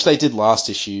 which they did last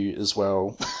issue as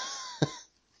well.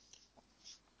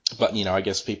 But, I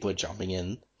guess people are jumping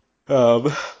in.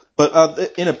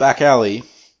 But in a back alley,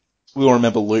 we'll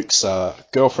remember Luke's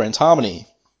girlfriend, Harmony,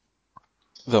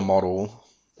 the model,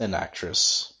 an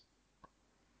actress,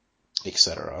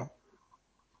 etc.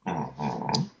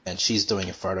 Mm-hmm. And she's doing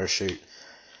a photo shoot,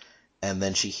 and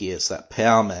then she hears that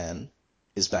Power Man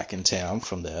is back in town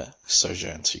from their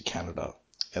sojourn to Canada.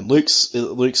 And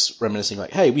Luke's reminiscing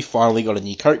like, hey, we finally got a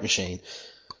new Coke machine.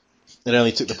 It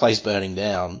only took the place burning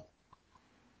down.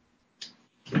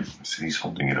 So he's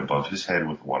holding it above his head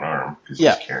with one arm, because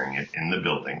he's carrying it in the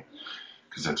building,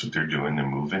 because that's what they're doing, they're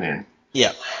moving in.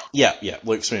 Yeah.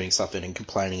 Luke's moving stuff in and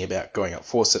complaining about going up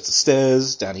 4 sets of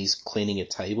stairs. Danny's cleaning a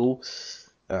table.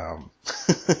 So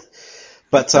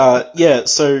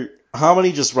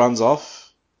Harmony just runs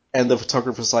off, and the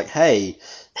photographer's like, hey,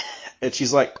 and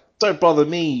she's like, don't bother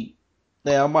me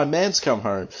now, my man's come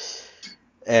home.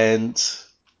 And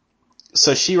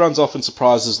so she runs off and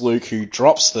surprises Luke, who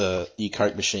drops the new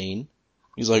Coke machine.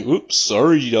 He's like, oops,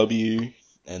 sorry, DW.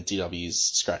 And DW's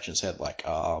scratching his head like,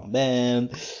 oh man,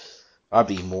 I'd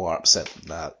be more upset than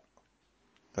that.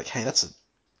 Like, hey, that's a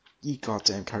you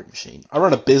goddamn Coke machine. I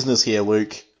run a business here,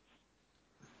 Luke.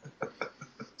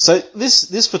 So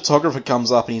this photographer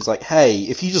comes up and he's like, hey,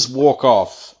 if you just walk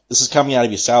off, this is coming out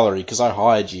of your salary because I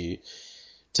hired you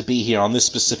to be here on this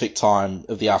specific time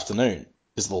of the afternoon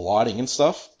because of the lighting and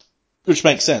stuff, which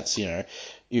makes sense,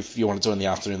 if you want to do it in the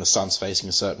afternoon, the sun's facing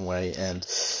a certain way. And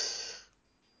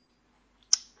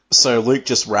so Luke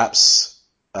just wraps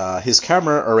his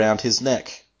camera around his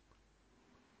neck.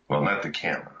 Well, not the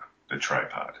camera, the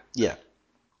tripod. Yeah.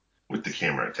 With the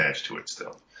camera attached to it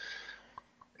still.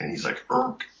 And he's like,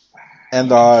 Erk. And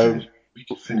We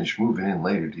can finish moving in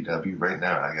later, DW. Right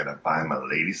now, I gotta buy my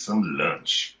lady some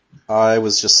lunch. I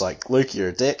was just like, Luke, you're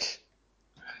a dick.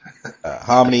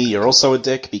 Harmony, you're also a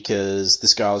dick because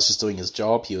this guy was just doing his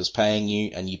job. He was paying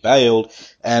you, and you bailed.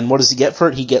 And what does he get for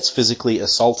it? He gets physically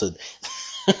assaulted.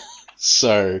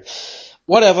 So,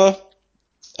 whatever.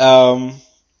 Then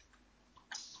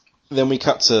we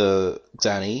cut to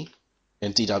Danny,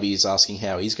 and DW is asking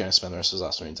how he's going to spend the rest of his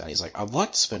afternoon. Danny's like, I'd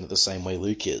like to spend it the same way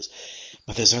Luke is,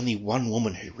 but there's only one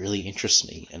woman who really interests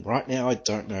me, and right now I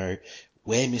don't know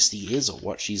where Misty is or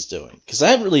what she's doing. Because they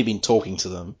haven't really been talking to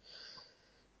them,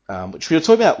 which we were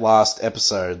talking about last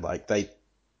episode. Like, they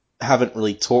haven't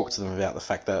really talked to them about the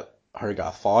fact that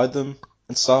Hogarth fired them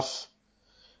and stuff.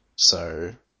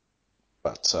 So,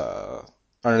 but, I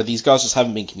don't know, these guys just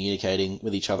haven't been communicating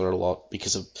with each other a lot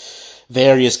because of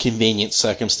various convenient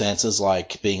circumstances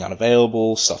like being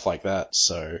unavailable, stuff like that.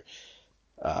 So,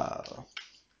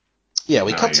 yeah,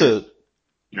 we cut to...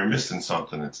 You're missing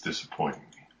something that's disappointing me.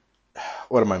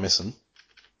 What am I missing?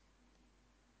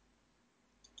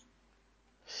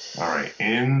 Alright,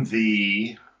 in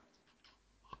the...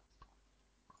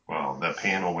 Well, that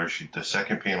panel where the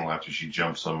second panel after she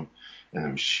jumps him and the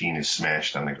machine is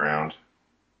smashed on the ground.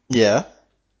 Yeah.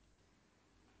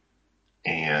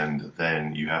 And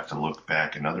then you have to look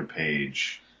back another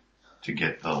page to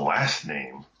get the last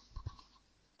name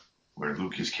where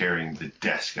Luke is carrying the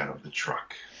desk out of the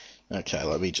truck. Okay,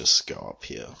 let me just go up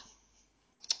here.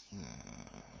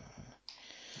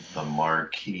 The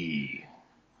Marquis.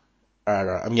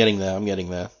 Alright, I'm getting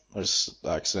there. I just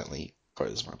accidentally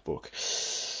closed my book.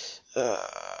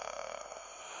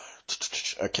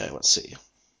 Okay, let's see.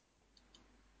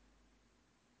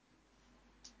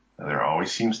 Now, there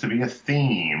always seems to be a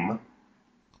theme.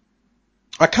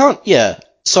 I can't, yeah.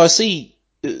 So I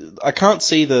can't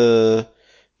see the...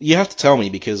 You have to tell me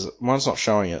because mine's not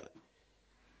showing it.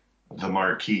 The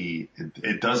Marquis,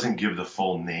 it doesn't give the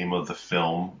full name of the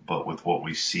film, but with what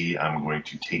we see, I'm going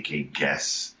to take a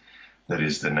guess. That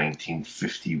is the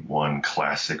 1951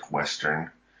 classic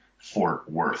Western, Fort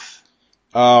Worth.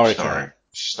 Oh, okay.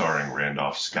 Starring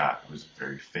Randolph Scott, who's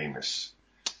very famous.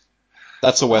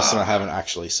 That's a Western I haven't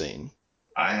actually seen.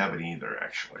 I haven't either,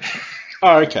 actually.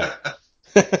 Oh, okay.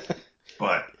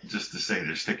 But just to say,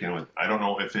 they're sticking with, I don't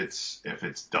know if it's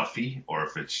Duffy or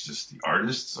if it's just the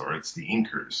artists or it's the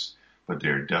inkers, but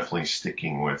they're definitely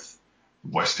sticking with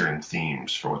Western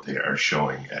themes for what they are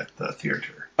showing at the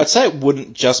theater. I'd say it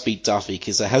wouldn't just be Duffy,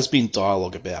 because there has been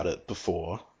dialogue about it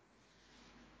before.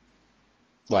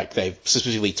 Like, they've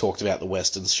specifically talked about the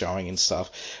Westerns showing and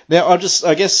stuff. Now,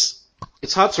 I guess,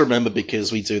 it's hard to remember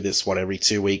because we do this, every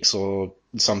 2 weeks, or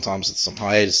sometimes it's some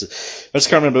hiatus. I just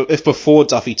can't remember if before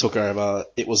Duffy took over,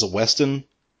 it was a Western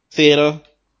theater,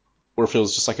 or if it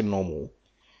was just like a normal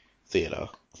theater.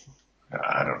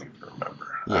 I don't even remember.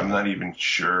 Yeah. I'm not even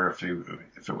sure if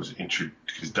it was introduced,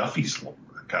 because Duffy's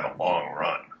got a long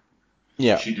run.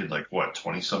 Yeah. She did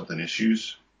 20-something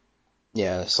issues?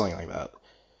 Yeah, something like that.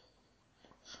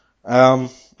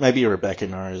 Maybe Rebecca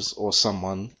knows, or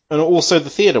someone. And also, the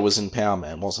theater was in Power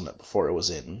Man, wasn't it, before it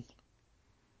was in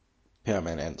Power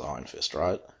Man and Iron Fist,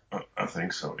 right? I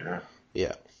think so, yeah.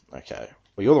 Yeah, okay.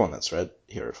 Well, you're the one that's read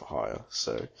Hero for Hire,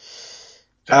 so...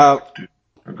 Dude,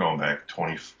 we're going back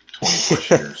 20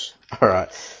 plus years.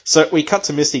 Alright, so we cut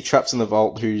to Misty trapped in the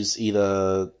vault, who's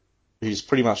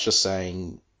pretty much just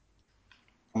saying,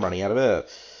 I'm running out of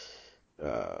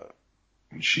air.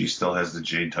 And she still has the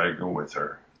Jade Tiger with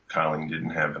her. Colleen didn't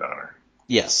have it on her.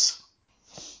 Yes.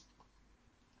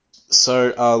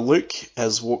 So, Luke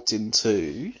has walked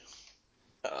into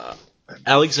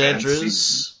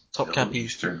Alexandra's Topkapi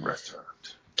Eastern restaurant.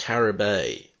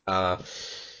 Caribou.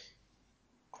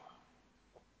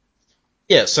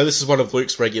 Yeah, so this is one of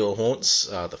Luke's regular haunts.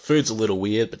 The food's a little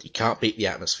weird, but you can't beat the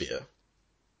atmosphere.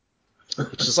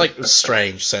 Which is like a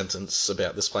strange sentence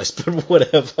about this place, but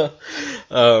whatever.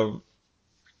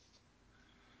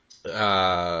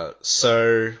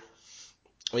 So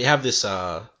we have this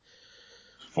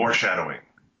foreshadowing.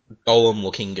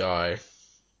 Golem-looking guy.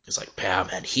 He's like, Power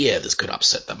Man here, this could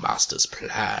upset the Master's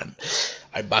plan.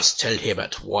 I must tell him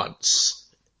at once.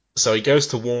 So he goes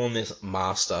to warn this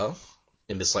Master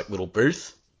in this little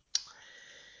booth,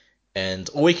 and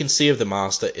all we can see of the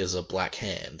Master is a black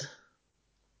hand.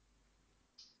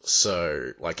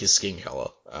 So, his skin color.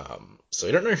 So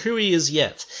we don't know who he is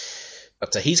yet.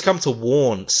 But he's come to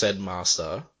warn said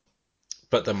Master,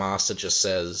 but the Master just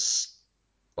says,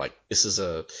 this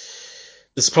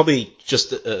is probably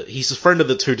just, he's a friend of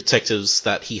the two detectives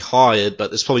that he hired,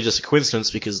 but it's probably just a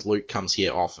coincidence because Luke comes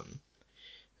here often.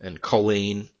 And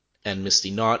Colleen and Misty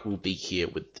Knight will be here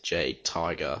with the Jade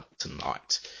Tiger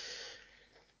tonight.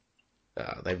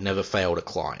 they've never failed a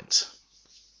client,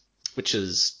 which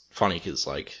is funny because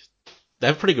like they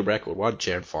have a pretty good record. Why did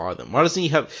Jaren fire them? Why doesn't he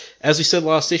have, as we said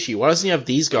last issue, why doesn't he have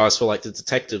these guys for like the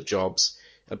detective jobs,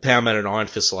 and Power Man and Iron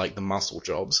Fist for like the muscle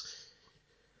jobs?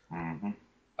 Mm-hmm.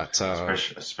 But,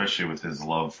 especially with his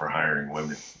love for hiring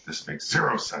women, this makes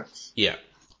zero sense. Yeah.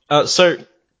 So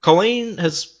Colleen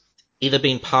has either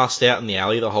been passed out in the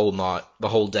alley the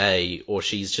whole day, or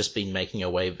she's just been making her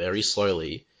way very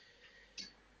slowly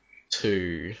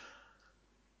to.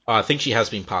 I think she has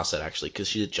been passed out actually, because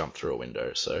she did jump through a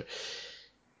window. So.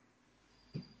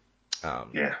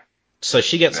 Yeah. So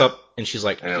she gets up and she's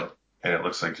like. And it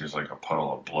looks like there's like a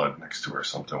puddle of blood next to her or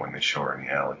something when they show her in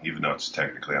the alley, even though it's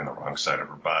technically on the wrong side of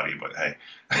her body. But hey.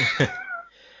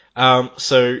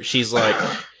 So she's like.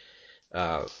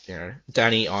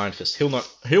 Danny Iron Fist. He'll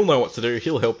know what to do.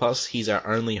 He'll help us. He's our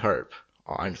only hope.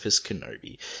 Iron Fist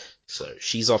Kenobi. So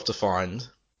she's off to find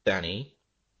Danny.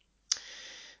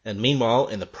 And meanwhile,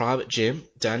 in the private gym,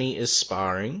 Danny is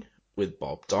sparring with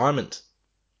Bob Diamond.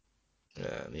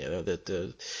 They're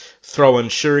throwing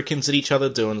shurikens at each other,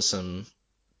 doing some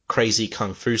crazy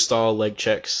kung fu style leg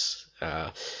checks,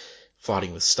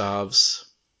 fighting with staves.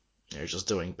 Just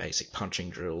doing basic punching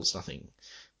drills. Nothing.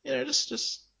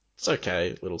 Just. It's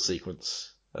okay, little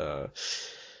sequence. But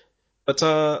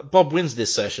Bob wins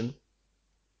this session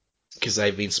because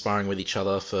they've been sparring with each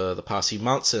other for the past few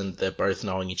months, and they're both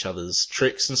knowing each other's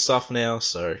tricks and stuff now.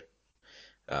 So,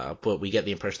 but we get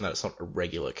the impression that it's not a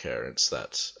regular occurrence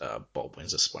that Bob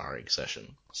wins a sparring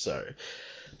session. So,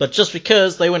 but just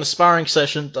because they win a sparring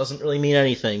session doesn't really mean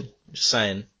anything. Just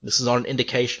saying, this is not an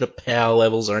indication of power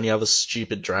levels or any other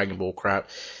stupid Dragon Ball crap.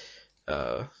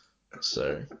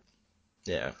 So.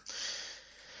 Yeah.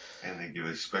 And they give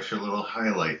a special little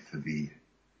highlight to the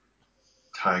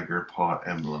tiger paw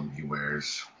emblem he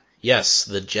wears. Yes,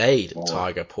 the Jade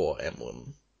tiger paw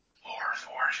emblem. More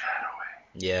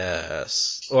foreshadowing.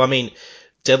 Yes. Well, I mean,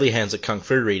 Deadly Hands of Kung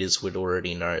Fu readers would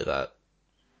already know that.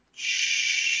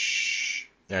 Shh.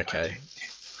 Okay. Read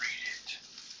it.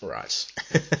 Right.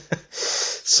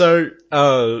 So,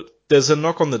 there's a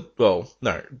knock on the... Well,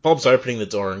 no. Bob's opening the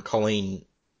door and Colleen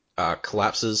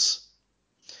collapses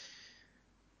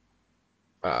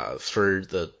through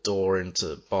the door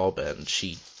into Bob, and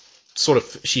she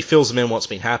fills him in what's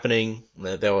been happening.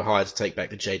 They were hired to take back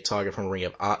the Jade Tiger from a ring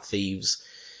of art thieves,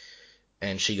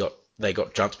 and they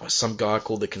got jumped by some guy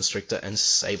called the Constrictor and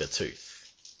Sabretooth.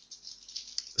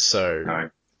 So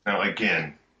now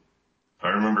again, if I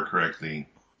remember correctly,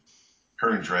 her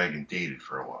and Dragon dated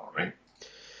for a while, right?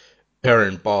 Her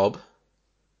and Bob.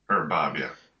 Her and Bob, yeah.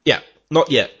 Yeah,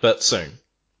 not yet, but soon.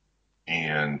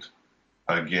 And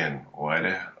again,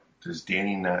 why does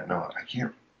Danny not know?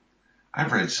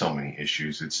 I've read so many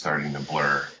issues, it's starting to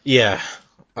blur. Yeah,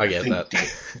 I get that.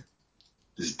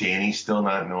 Does Danny still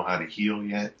not know how to heal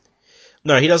yet?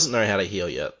 No, he doesn't know how to heal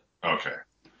yet. Okay.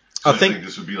 So I think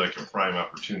this would be like a prime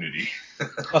opportunity.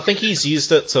 I think he's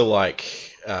used it to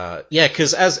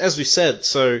because as we said,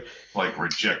 so... Like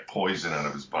reject poison out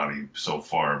of his body so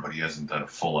far, but he hasn't done a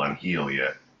full-on heal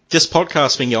yet. This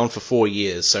podcast's been going for 4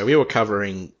 years, so we were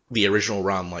covering the original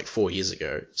run 4 years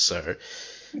ago. So,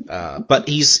 but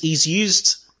he's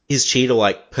used his chi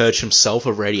to purge himself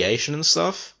of radiation and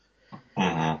stuff.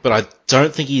 Mm-hmm. But I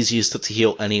don't think he's used it to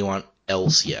heal anyone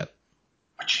else yet.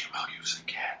 Which he will use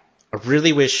again. I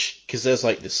really wish, because there's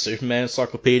this Superman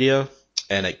encyclopedia,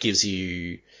 and it gives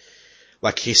you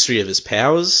history of his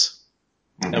powers.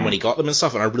 Mm-hmm. And when he got them and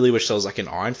stuff, and I really wish there was an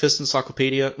Iron Fist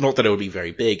encyclopedia. Not that it would be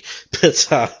very big, but,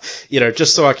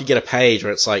 just so I could get a page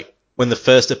where it's when the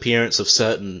first appearance of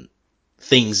certain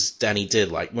things Danny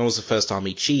did, when was the first time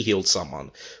he chi healed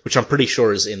someone, which I'm pretty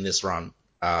sure is in this run.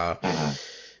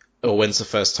 Mm-hmm. Or when's the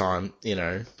first time,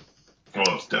 Well,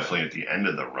 it's definitely at the end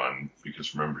of the run,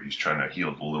 because remember, he's trying to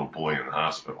heal the little boy in the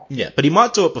hospital. Yeah, but he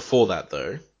might do it before that,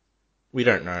 though. We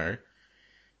don't know.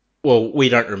 Well, we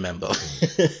don't remember.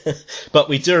 But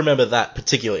we do remember that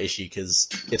particular issue because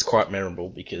it's quite memorable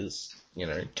because,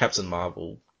 Captain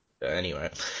Marvel... anyway.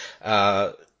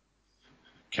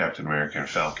 Captain America and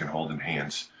Falcon holding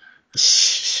hands.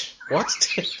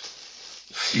 What?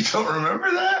 You don't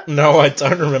remember that? No, I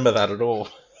don't remember that at all.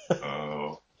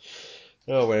 Oh.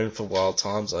 Oh, we're in for wild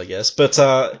times, I guess. But,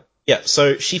 yeah,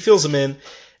 so she fills him in,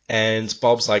 and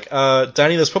Bob's like,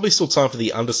 Danny, there's probably still time for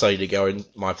the understudy to go in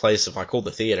my place if I call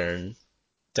the theatre. And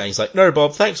Danny's like, no,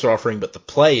 Bob, thanks for offering, but the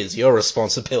play is your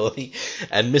responsibility,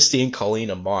 and Misty and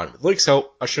Colleen are mine. With Luke's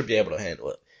help, I should be able to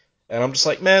handle it. And I'm just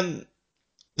like, man,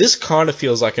 this kind of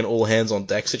feels like an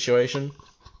all-hands-on-deck situation.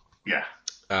 Yeah.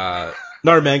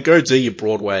 No, man, go do your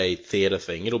Broadway theatre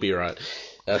thing. It'll be right.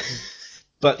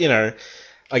 But,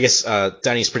 I guess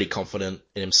Danny's pretty confident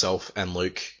in himself and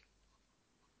Luke,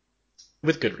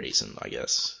 with good reason, I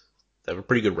guess. They have a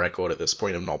pretty good record at this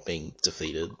point of not being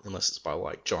defeated, unless it's by,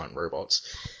 like, giant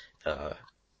robots.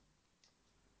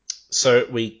 So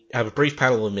we have a brief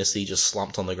panel of Misty just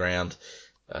slumped on the ground,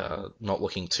 not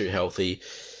looking too healthy,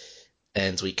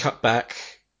 and we cut back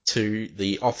to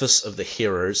the office of the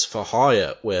Heroes for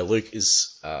Hire, where Luke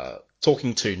is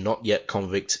talking to not yet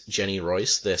convict Jenny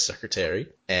Royce, their secretary,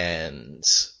 and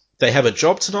they have a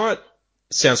job tonight.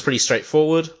 It sounds pretty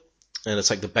straightforward, and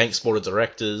it's like the bank's board of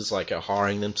directors like are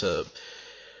hiring them to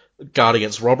guard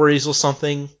against robberies or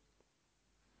something.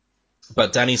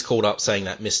 But Danny's called up saying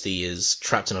that Misty is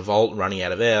trapped in a vault running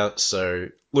out of air, so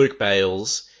Luke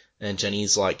bails, and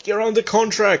Jenny's like, "You're under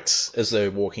contract," as they're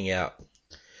walking out.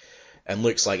 And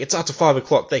Luke's like, "It's after 5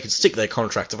 o'clock, they could stick their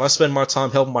contract. If I spend my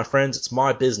time helping my friends, it's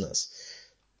my business."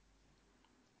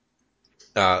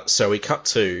 So we cut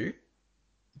to,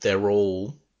 they're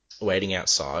all waiting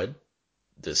outside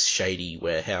this shady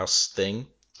warehouse thing.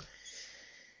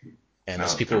 And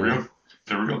there's people...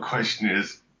 The real question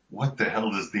is, what the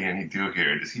hell does Danny do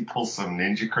here? Does he pull some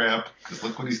ninja crap? Because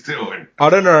look what he's doing. I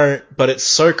don't know, but it's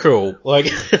so cool.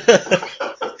 Like...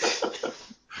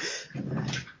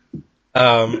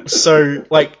 So,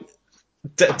 like,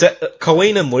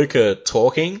 Colleen and Luke are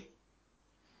talking,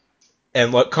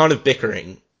 and what kind of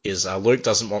bickering is Luke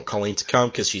doesn't want Colleen to come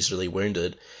because she's really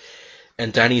wounded,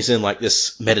 and Danny's in, like,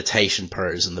 this meditation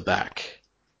pose in the back.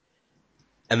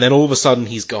 And then all of a sudden,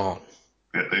 he's gone.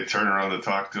 They turn around to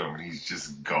talk to him, and he's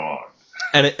just gone.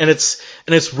 And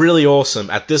it's really awesome.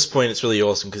 At this point, it's really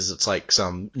awesome because it's like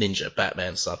some ninja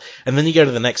Batman stuff. And then you go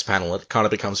to the next panel, it kind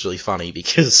of becomes really funny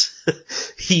because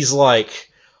he's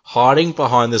like hiding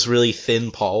behind this really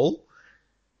thin pole,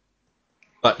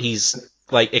 but he's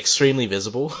like extremely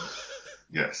visible.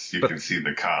 Yes, you can see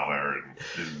the collar and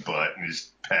his butt and his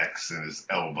pecs and his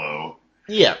elbow.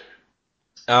 Yeah.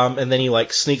 And then he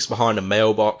like sneaks behind a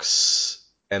mailbox.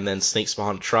 And then sneaks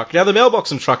behind a truck. Now, the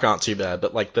mailbox and truck aren't too bad,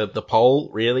 but, like, the pole,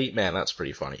 really? Man, that's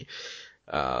pretty funny.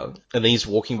 And then he's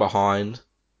walking behind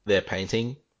their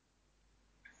painting.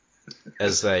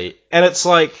 And it's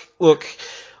like, look,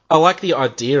 I like the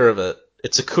idea of it.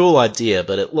 It's a cool idea,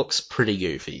 but it looks pretty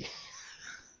goofy.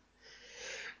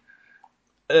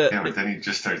 Yeah, but then he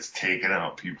just starts taking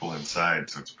out people inside,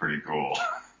 so it's pretty cool.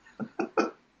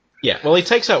 Yeah, well, he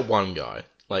takes out one guy.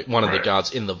 Like, one of the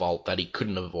guards in the vault that he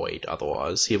couldn't avoid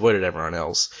otherwise. He avoided everyone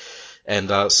else. And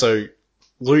so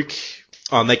Luke...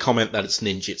 Oh, and they comment that it's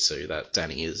ninjutsu that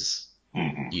Danny is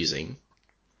using.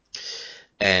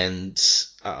 And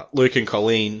Luke and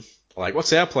Colleen are like,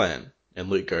 "What's our plan?" And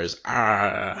Luke goes,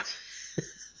 "Ah."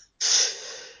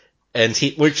 And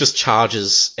Luke just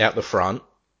charges out the front.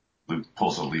 Luke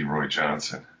pulls a Leroy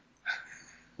Johnson.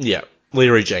 Yeah,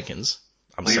 Leroy Jenkins.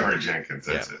 Leroy Jenkins,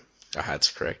 that's it. I had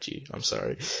to correct you. I'm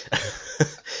sorry.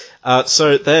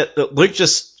 So Luke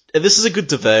just... This is a good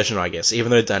diversion, I guess,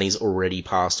 even though Danny's already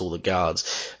passed all the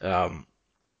guards.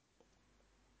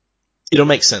 It'll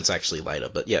make sense, actually, later.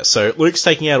 But yeah, so Luke's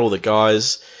taking out all the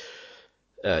guys.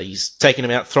 He's taking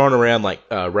them out, throwing around, like,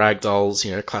 rag dolls,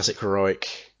 classic heroic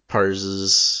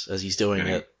poses as he's doing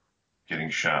it. Getting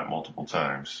shot multiple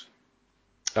times.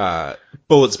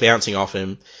 Bullets bouncing off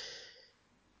him.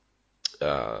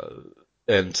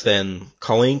 And then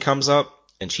Colleen comes up,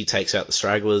 and she takes out the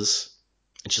stragglers.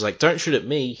 And she's like, "Don't shoot at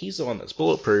me, he's the one that's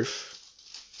bulletproof."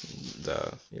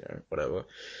 And, whatever.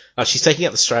 She's taking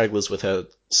out the stragglers with her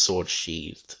sword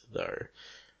sheathed, though.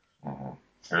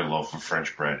 Her loaf of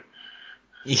French bread.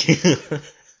 Her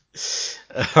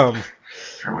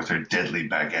with her deadly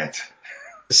baguette.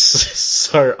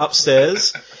 So,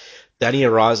 upstairs, Danny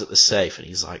arrives at the safe, and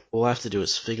he's like, "All I have to do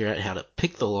is figure out how to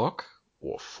pick the lock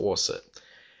or force it."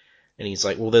 And he's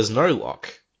like, "Well, there's no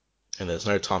lock, and there's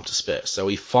no time to spare." So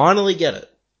we finally get it.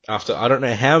 After I don't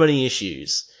know how many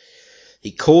issues,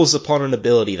 he calls upon an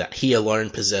ability that he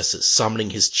alone possesses, summoning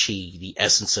his chi, the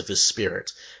essence of his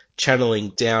spirit,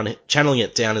 channeling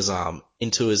it down his arm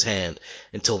into his hand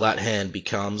until that hand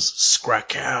becomes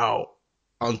Skrakow,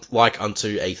 like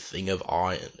unto a thing of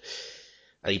iron.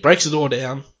 And he breaks the door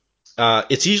down.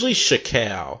 It's usually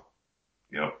Shakao.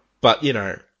 Yep. But,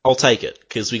 I'll take it,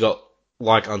 because we got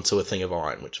like unto a thing of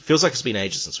iron, which feels like it's been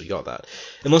ages since we got that.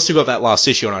 Unless we got that last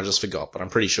issue and I just forgot, but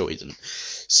I'm pretty sure we didn't.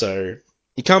 So,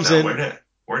 he comes in...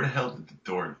 Where the hell did the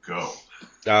door go?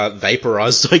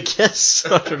 Vaporized, I guess.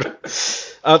 I don't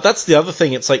know. That's the other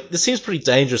thing. It's like, this seems pretty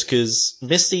dangerous because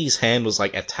Misty's hand was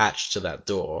like attached to that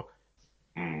door.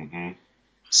 Mm-hmm.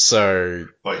 So...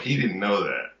 But he didn't know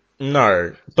that.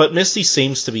 No. But Misty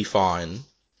seems to be fine.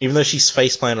 Even though she's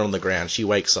face planted on the ground, she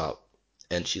wakes up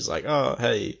and she's like, "Oh,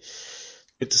 hey."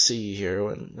 good to see you here,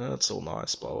 and it's all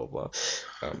nice, blah, blah, blah.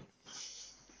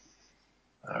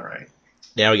 All right.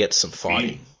 Now we get to some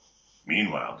fighting.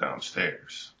 Meanwhile,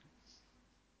 downstairs.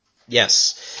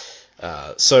 Yes.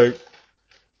 So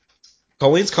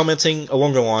Colleen's commenting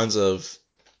along the lines of,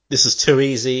 this is too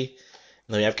easy,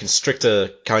 and then we have Constrictor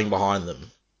coming behind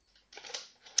them.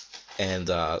 And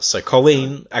so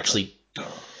Colleen actually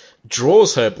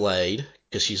draws her blade,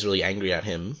 because she's really angry at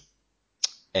him,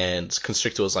 and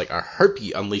Constrictor was like, I hope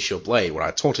you unleash your blade when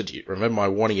I taunted you. Remember my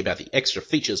warning about the extra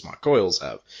features my coils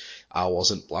have? I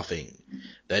wasn't bluffing.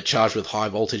 They're charged with high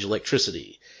voltage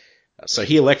electricity. So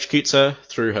he electrocutes her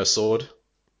through her sword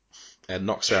and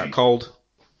knocks her out cold.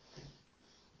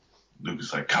 Luke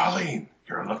is like, Colleen,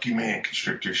 you're a lucky man,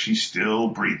 Constrictor. She's still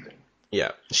breathing.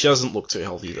 Yeah, she doesn't look too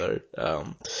healthy though.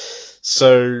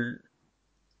 So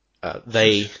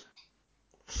they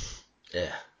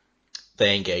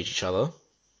engage each other.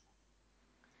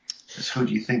 That's who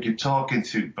do you think you're talking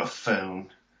to, buffoon?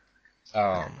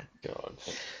 Oh my god.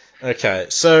 Okay,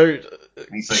 so And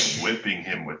he's like whipping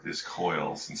him with his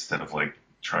coils instead of like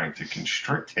trying to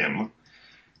constrict him.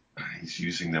 He's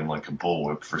using them like a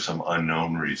bullwhip for some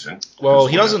unknown reason. Well,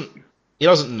 he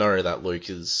doesn't know that Luke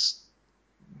is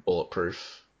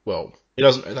bulletproof. Well, he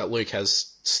doesn't know that Luke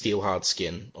has steel hard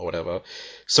skin or whatever.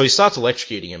 So he starts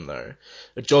electrocuting him though.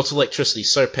 It jolts electricity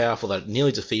so powerful that it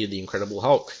nearly defeated the Incredible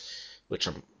Hulk, which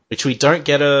we don't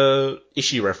get a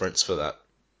issue reference for that.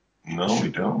 No, we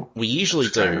don't. We usually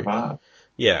do. Kind of odd.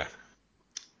 Yeah.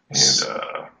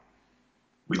 And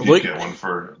we did get one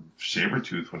for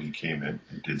Sabretooth when he came in.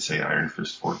 It did say Iron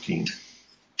Fist 14.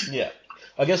 Yeah.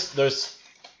 I guess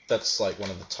that's like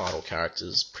one of the title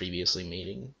characters previously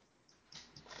meeting,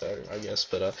 though, I guess.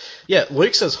 But yeah,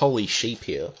 Luke says holy sheep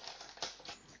here.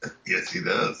 Yes, he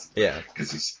does. Yeah. Because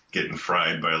he's getting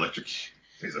fried by electric.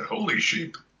 He's a holy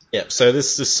sheep. Yeah, so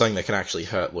this is something that can actually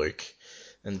hurt Luke.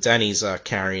 And Danny's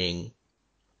carrying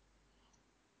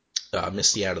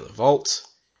Misty out of the vault.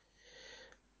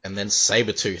 And then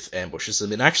Sabretooth ambushes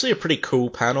him in actually a pretty cool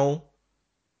panel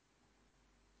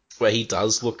where he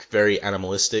does look very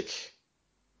animalistic.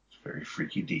 It's very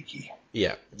freaky deaky.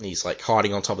 Yeah, he's like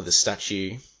hiding on top of this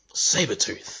statue.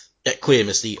 Sabretooth. Get clear,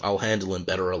 Misty. I'll handle him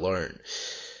better alone.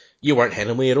 You won't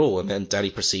handle me at all. And then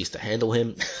Danny proceeds to handle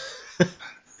him.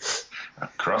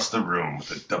 Across the room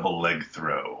with a double leg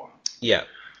throw. Yeah.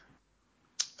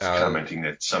 Commenting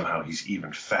that somehow he's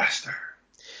even faster.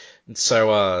 And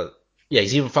so, yeah,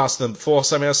 he's even faster than before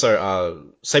somehow.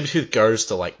 So, Sabretooth goes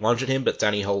to like lunge at him, but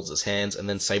Danny holds his hands, and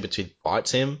then Sabretooth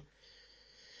bites him.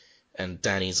 And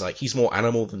Danny's like, he's more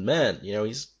animal than man. You know,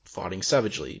 he's fighting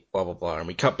savagely, blah, blah, blah. And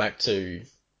we cut back to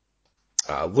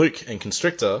Luke and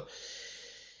Constrictor.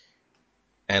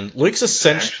 And Luke's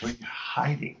essentially actually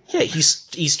hiding. Yeah,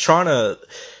 he's trying to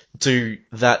do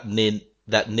that nin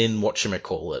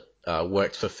whatchamacallit,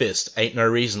 worked for Fist. Ain't no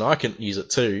reason I can use it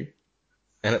too.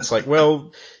 And it's like,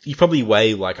 well, you probably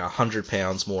weigh like 100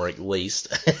 pounds more at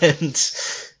least, and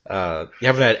you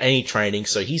haven't had any training,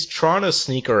 so he's trying to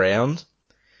sneak around,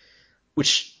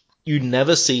 which you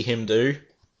never see him do.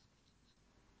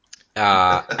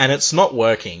 And it's not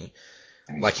working.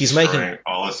 And he's making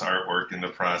all this artwork in the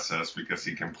process because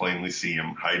he can plainly see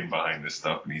him hiding behind this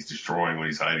stuff, and he's destroying what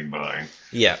he's hiding behind.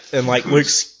 Yeah, and like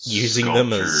Luke's using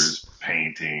them as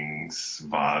paintings,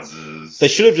 vases. They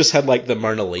should have just had like the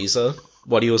Mona Lisa,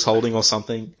 what he was holding or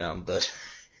something. But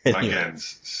anyway. Again,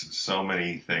 so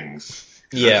many things.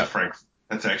 Yeah,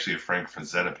 that's actually a Frank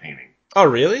Frazetta painting. Oh,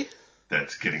 really?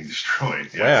 That's getting destroyed.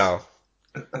 Yes. Wow.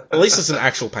 At least it's an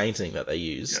actual painting that they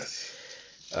used. Yes.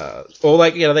 Or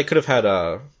like, you know, they could have had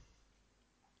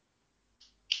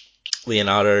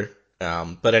Leonardo.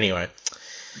 But anyway.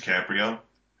 DiCaprio?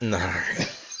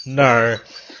 No.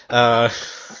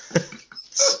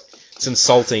 It's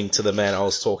insulting to the man I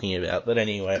was talking about. But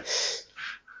anyway.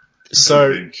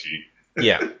 So,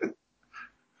 yeah.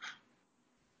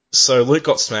 So Luke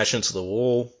got smashed into the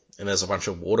wall, and there's a bunch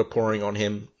of water pouring on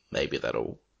him. Maybe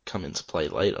that'll come into play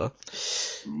later.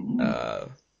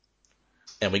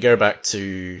 And we go back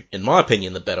to, in my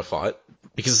opinion, the better fight,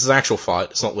 because it's an actual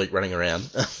fight, it's not Luke running around.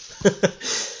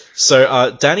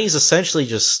 So, Danny's essentially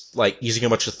just, like, using a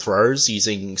bunch of throws,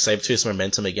 using Sabretooth's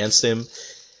momentum against him.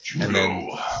 Judo. And then,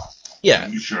 yeah.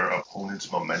 Use your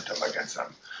opponent's momentum against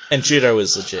them. And Judo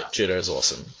is legit. Judo is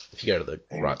awesome, if you go to the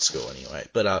right school anyway.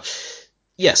 But,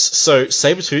 yes, so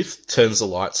Sabretooth turns the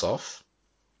lights off,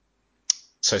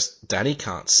 so Danny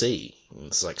can't see.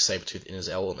 It's like Sabretooth in his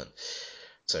element.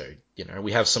 So, you know,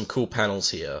 we have some cool panels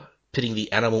here, pitting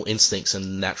the animal instincts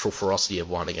and natural ferocity of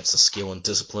one against the skill and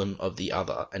discipline of the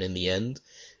other. And in the end,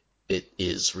 it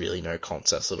is really no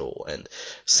contest at all. And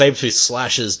Sabretooth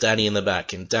slashes Danny in the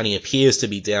back, and Danny appears to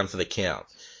be down for the count.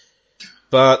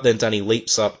 But then Danny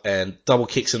leaps up and double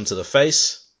kicks him to the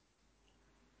face,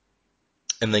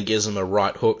 and then gives him a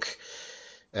right hook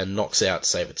and knocks out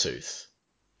Sabretooth.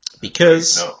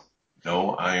 Because...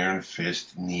 No Iron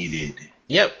Fist needed.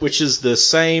 Yep, which is the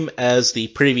same as the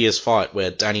previous fight where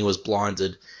Danny was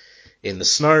blinded in the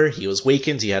snow, he was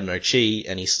weakened, he had no chi,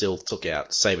 and he still took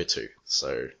out Sabretooth.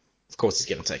 So, of course he's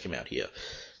going to take him out here.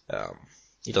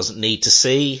 He doesn't need to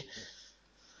see.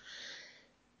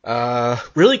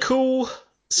 Really cool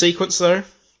sequence though.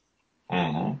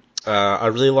 Mm-hmm. I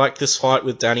really like this fight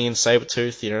with Danny and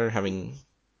Sabretooth, having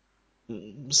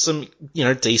some,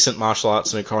 decent martial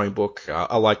arts in a comic book.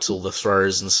 I liked all the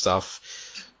throws and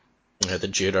stuff, the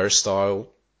judo style.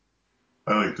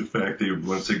 I like the fact they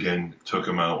once again took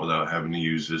him out without having to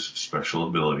use his special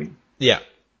ability. Yeah.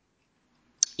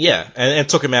 Yeah, and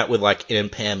took him out with, an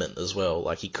impairment as well.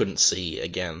 He couldn't see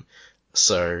again.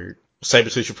 So,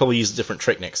 Sabretooth should probably use a different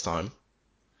trick next time.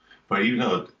 But even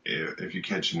though, if you're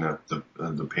catching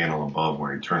the panel above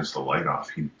where he turns the light off,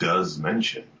 he does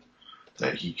mention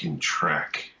that he can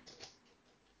track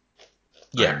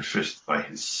Iron Fist by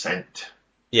his scent.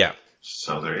 Yeah.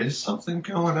 So there is something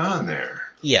going on there.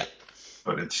 Yeah.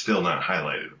 But it's still not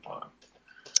highlighted upon.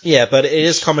 Yeah, but it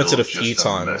is commented a few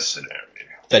times mercenary.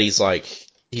 that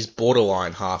he's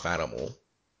borderline half animal.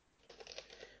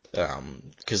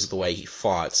 Because of the way he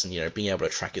fights and, being able to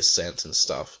track his scent and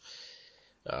stuff.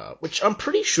 Which I'm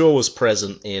pretty sure was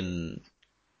present in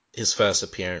his first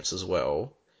appearance as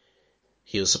well.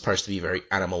 He was supposed to be very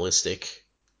animalistic.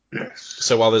 Yes.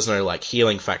 So while there's no,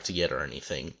 healing factor yet or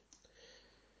anything.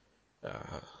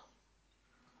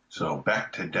 So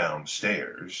back to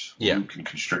downstairs. Yeah. Luke and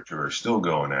Constrictor are still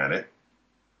going at it.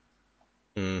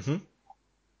 Mm-hmm.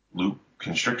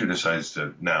 Constrictor decides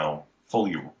to now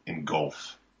fully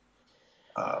engulf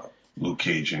Luke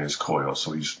Cage in his coil.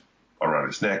 So he's around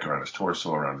his neck, around his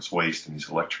torso, around his waist, and he's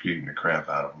electrocuting the crap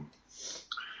out of him.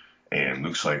 And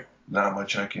Luke's like, not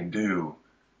much I can do.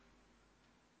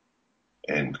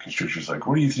 And Constrictor's like,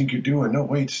 what do you think you're doing? No,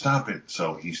 wait, stop it.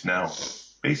 So he's now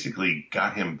basically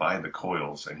got him by the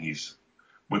coils, and he's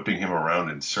whipping him around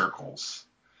in circles.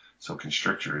 So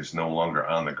Constrictor is no longer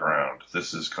on the ground.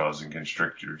 This is causing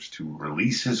Constrictors to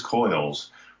release his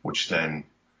coils, which then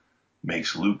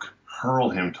makes Luke hurl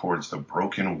him towards the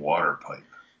broken water pipe.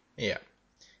 Yeah.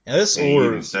 And this and he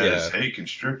even says, hey,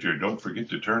 Constrictor, don't forget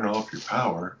to turn off your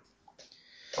power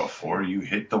before you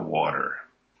hit the water.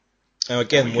 Now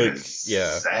again, Luke,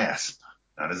 Zasp.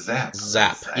 Not a zap.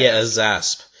 Zap. Yeah, a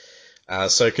zasp.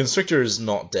 So Constrictor is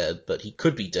not dead, but he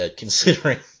could be dead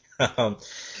considering.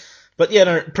 But yeah,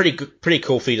 no, pretty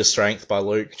cool feat of strength by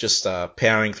Luke, just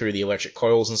powering through the electric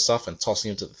coils and stuff and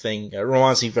tossing him to the thing. It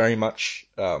reminds me very much,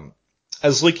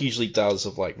 as Luke usually does,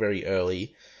 of very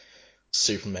early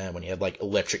Superman when he had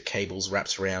electric cables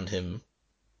wrapped around him,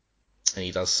 and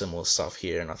he does similar stuff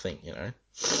here. And I think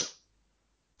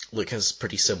Luke has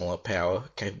pretty similar power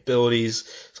capabilities,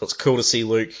 so it's cool to see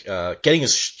Luke getting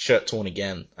his shirt torn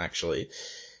again. Actually,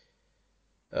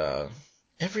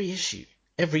 every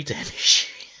damn issue.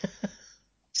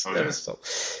 Never stop.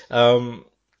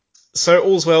 So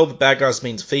all's well. The bad guys have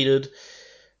been defeated.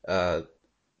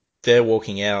 They're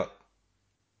walking out,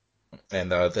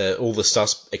 and all the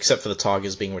stuff except for the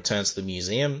tigers being returned to the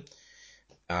museum.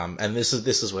 And this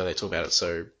is where they talk about it.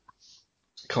 So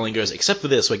Colleen goes, except for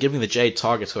this, we're giving the Jade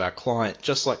Tiger to our client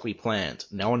just like we planned.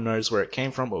 No one knows where it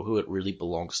came from or who it really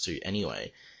belongs to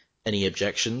anyway. Any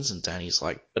objections? And Danny's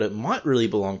like, but it might really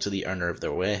belong to the owner of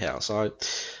the warehouse.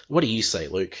 What do you say,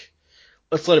 Luke?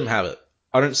 Let's let him have it.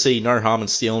 I don't see no harm in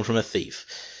stealing from a thief.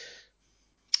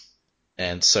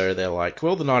 And so they're like,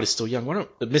 well, the night is still young.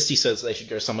 Misty says they should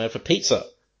go somewhere for pizza.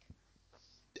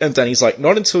 And Danny's like,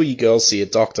 not until you girls see a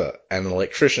doctor and an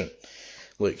electrician,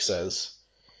 Luke says.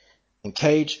 And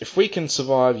Cage, if we can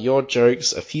survive your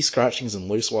jokes, a few scratchings and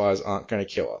loose wires aren't going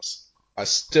to kill us. I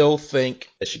still think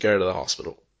they should go to the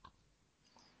hospital.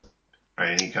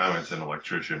 And he comments an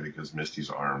electrician because Misty's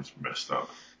arm's messed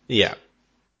up. Yeah.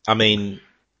 I mean,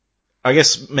 I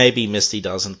guess maybe Misty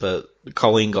doesn't, but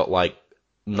Colleen got,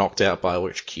 knocked out by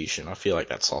electrocution. I feel like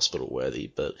that's hospital worthy,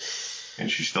 but...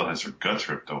 And she still has her guts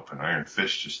ripped open. Iron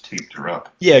Fist just taped her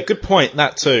up. Yeah, good point.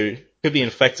 That too. Could be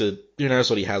infected. Who knows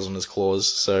what he has on his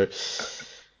claws. So,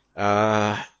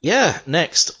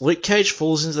 next. Luke Cage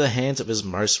falls into the hands of his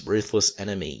most ruthless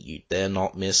enemy. You dare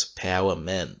not miss Power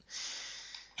Men.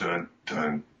 Dun,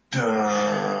 dun,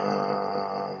 dun.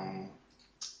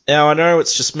 Now, I know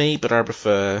it's just me, but I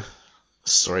prefer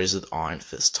stories with Iron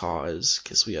Fist ties,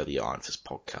 because we are the Iron Fist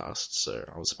podcast, so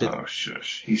I was a bit... Oh,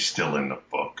 shush. He's still in the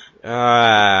book. It's,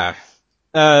 I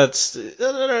don't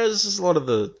know, there's just a lot of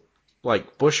the,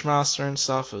 like, Bushmaster and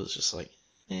stuff, it was just like,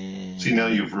 See, now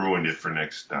you've ruined it for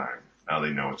next time. Now they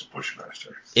know it's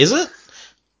Bushmaster. Is it?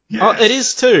 Yes. Oh, it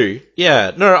is too.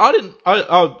 Yeah. No, I didn't.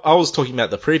 I was talking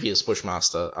about the previous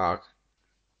Bushmaster arc.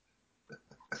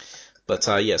 But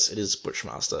yes, it is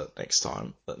Bushmaster next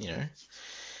time. But yeah.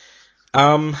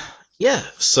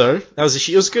 So that was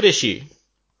issue. It was a good issue.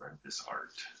 Read this art.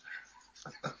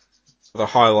 The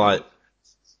highlight.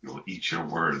 You'll eat your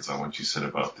words on what you said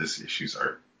about this issue's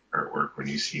artwork when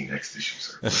you see next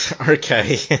issue's artwork.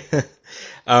 Okay.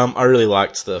 I really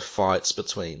liked the fights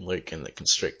between Luke and the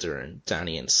Constrictor and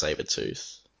Danny and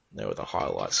Sabretooth. They were the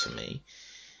highlights for me.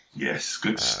 Yes,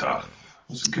 good stuff.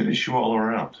 It was a good issue all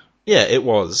around. Yeah, it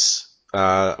was.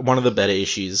 One of the better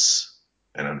issues.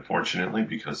 And unfortunately,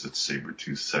 because it's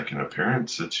Sabretooth's second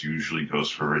appearance, it usually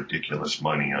goes for ridiculous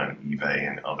money on eBay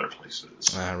and other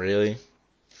places. Really?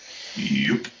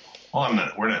 Yep.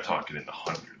 Well, we're not talking in the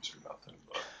hundreds or nothing,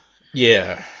 but...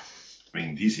 Yeah. I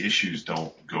mean, these issues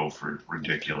don't go for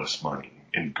ridiculous money.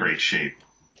 In great shape,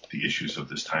 the issues of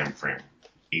this time frame,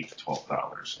 $8 to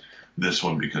 $12. This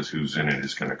one, because who's in it,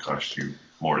 is going to cost you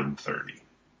more than $30.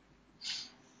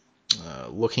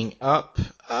 Looking up.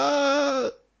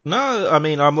 No, I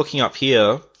mean, I'm looking up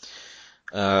here.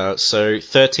 So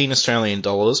 $13 Australian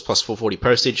dollars plus $4.40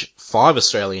 postage, $5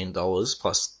 Australian dollars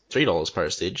plus $3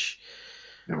 postage.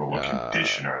 Yeah, but what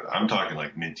condition are they? I'm talking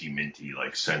like minty,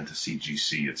 like sent to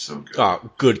CGC. It's so good. Oh,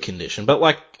 good condition. But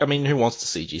like, I mean, who wants to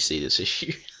CGC this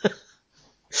issue?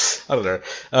 I don't know.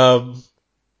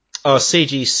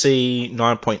 CGC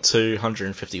 9.2,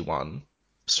 151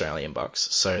 Australian bucks.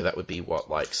 So that would be what,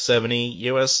 like $70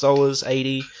 US,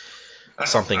 80,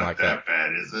 something like that. Not that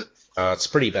bad, is it? It's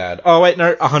pretty bad. Oh wait,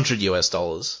 no, $100 US.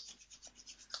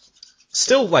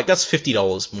 Still, like, that's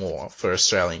 $50 more for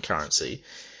Australian currency.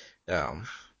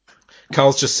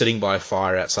 Carl's just sitting by a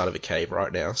fire outside of a cave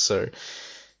right now, so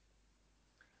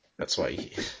that's why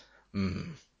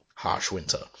harsh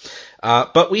winter.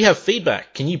 But we have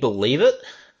feedback. Can you believe it?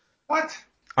 What?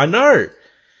 I know.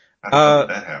 How did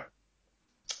that happen?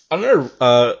 I know.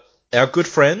 Our good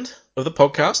friend of the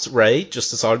podcast, Ray,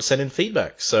 just decided to send in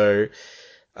feedback. So,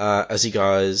 as you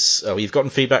guys, we've gotten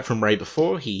feedback from Ray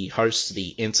before. He hosts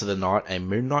the Into the Night and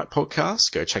Moon Knight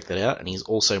podcast. Go check that out. And he's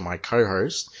also my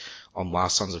co-host on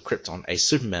Last Sons of Krypton, a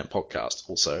Superman podcast.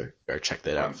 Also, go check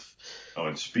that out. Oh,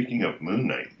 and speaking of Moon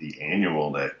Knight, the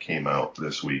annual that came out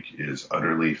this week is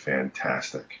utterly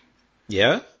fantastic.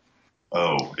 Yeah?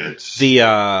 Oh, it's...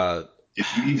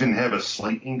 if you even have a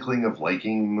slight inkling of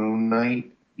liking Moon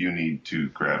Knight, you need to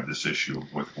grab this issue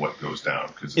with what goes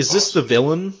down. Is this awesome. The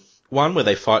villain one where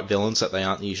they fight villains that they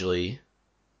aren't usually...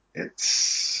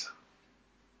 It's...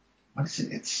 What is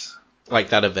it? It's...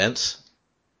 like that event?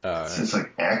 It's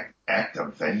like Act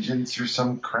of Vengeance or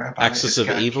some crap. Axis of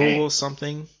Evil Kang. Or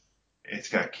something? It's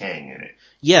got Kang in it.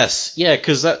 Yes, yeah,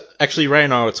 because that... Actually, Ray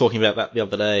and I were talking about that the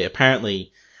other day.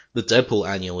 Apparently, the Deadpool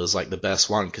annual is like the best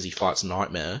one because he fights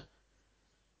Nightmare.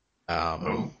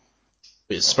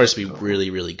 It's supposed to be really,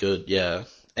 really good, yeah.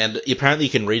 And apparently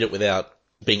you can read it without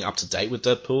being up to date with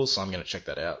Deadpool, so I'm going to check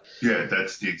that out. Yeah,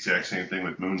 that's the exact same thing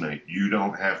with Moon Knight. You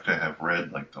don't have to have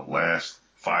read like the last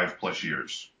 5+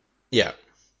 years. Yeah.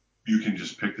 You can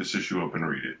just pick this issue up and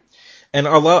read it. And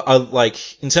I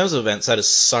like, in terms of events, that is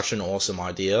such an awesome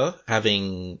idea,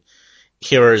 having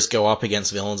heroes go up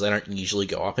against villains they don't usually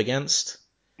go up against.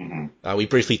 Mm-hmm. We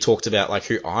briefly talked about like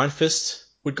who Iron Fist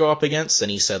would go up against, and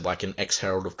he said like an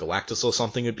ex-Herald of Galactus or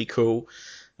something would be cool.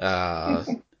 Or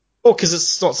because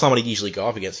it's not somebody you usually go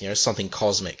up against, something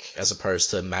cosmic as opposed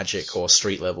to magic or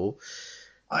street level.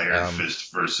 Iron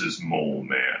Fist versus Mole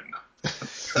Man.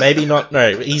 Maybe not.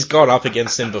 No, he's gone up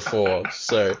against him before.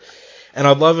 So, and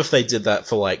I'd love if they did that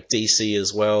for like DC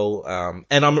as well.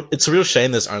 And it's a real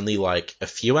shame there's only like a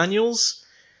few annuals.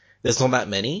 There's not that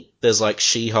many. There's like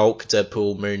She-Hulk,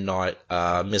 Deadpool, Moon Knight,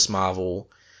 Miss Marvel,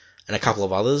 and a couple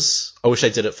of others. I wish they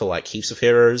did it for like heaps of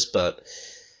heroes, but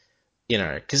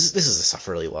because this is the stuff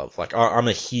I really love. Like I'm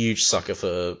a huge sucker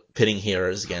for pitting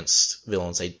heroes against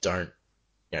villains they don't,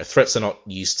 threats they're not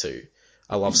used to.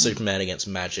 I love Superman against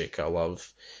magic. I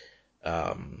love,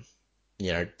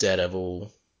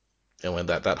 Daredevil. And when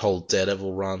that whole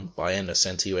Daredevil run by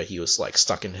Innocenti where he was like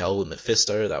stuck in hell with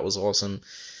Mephisto, that was awesome.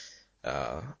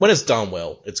 When it's done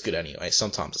well, it's good anyway.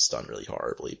 Sometimes it's done really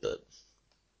horribly, but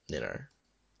go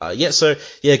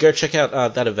check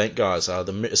out that event, guys.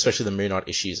 Especially the Moon Knight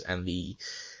issues and the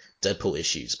Deadpool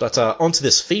issues. But onto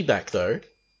this feedback though.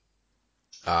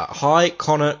 Hi,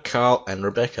 Connor, Carl, and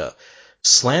Rebecca.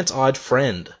 Slant-eyed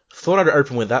friend. Thought I'd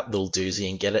open with that little doozy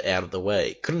and get it out of the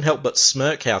way. Couldn't help but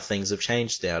smirk how things have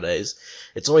changed nowadays.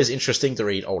 It's always interesting to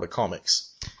read older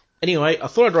comics. Anyway, I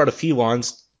thought I'd write a few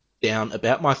lines down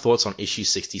about my thoughts on issue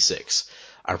 66.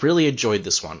 I really enjoyed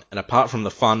this one, and apart from the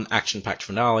fun, action-packed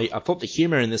finale, I thought the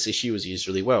humour in this issue was used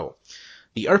really well.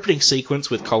 The opening sequence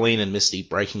with Colleen and Misty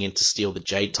breaking in to steal the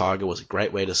Jade Tiger was a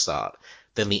great way to start.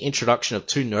 Then the introduction of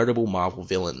two notable Marvel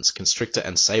villains, Constrictor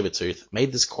and Sabretooth,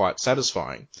 made this quite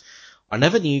satisfying. I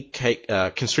never knew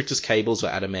Constrictor's cables were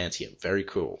adamantium. Very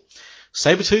cool.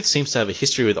 Sabretooth seems to have a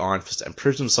history with Iron Fist and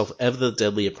proves himself ever the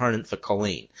deadly opponent for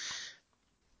Colleen.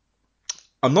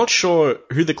 I'm not sure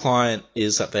who the client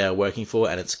is that they are working for,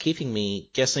 and it's keeping me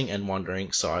guessing and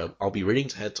wondering, so I'll be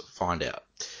reading ahead to find out.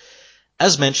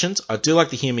 As mentioned, I do like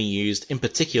the humour used, in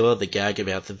particular the gag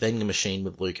about the vending machine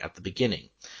with Luke at the beginning.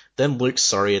 Then Luke's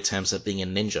sorry attempts at being a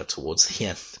ninja towards the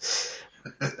end.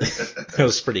 That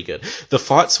was pretty good. The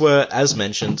fights were, as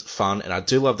mentioned, fun, and I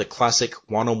do love the classic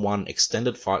one-on-one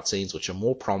extended fight scenes which are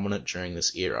more prominent during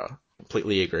this era.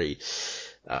 Completely agree.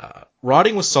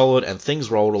 Writing was solid and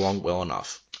things rolled along well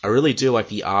enough. I really do like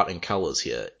the art and colours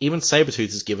here. Even Sabretooth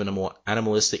is given a more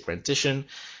animalistic rendition,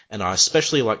 and I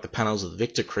especially like the panels of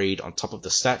Victor Creed on top of the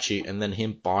statue and then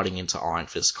him biting into Iron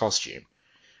Fist's costume.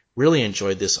 Really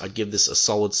enjoyed this. I'd give this a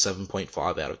solid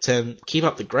 7.5 out of 10. Keep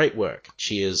up the great work.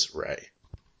 Cheers, Ray.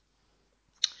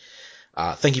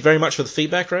 Thank you very much for the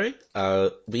feedback, Ray.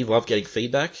 We love getting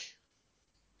feedback.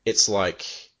 It's like...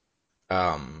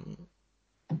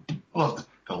 Well,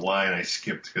 the line I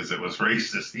skipped because it was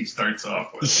racist, he starts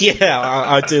off with. Yeah,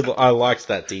 I liked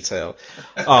that detail.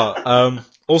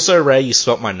 Also, Ray, you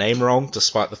spelt my name wrong,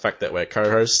 despite the fact that we're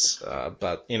co-hosts.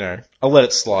 But, I'll let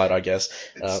it slide, I guess.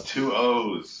 It's two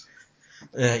O's.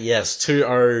 Yes, two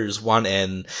O's, one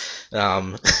N.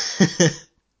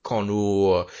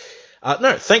 Conur.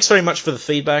 No, thanks very much for the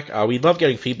feedback. We love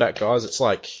getting feedback, guys. It's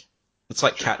like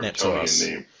catnip to us.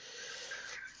 Name.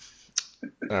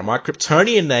 My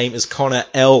Kryptonian name is Connor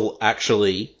L,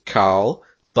 actually, Carl,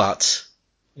 but,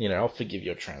 I'll forgive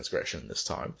your transgression this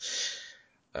time.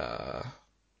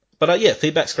 But yeah,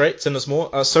 feedback's great. Send us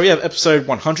more. So we have episode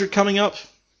 100 coming up.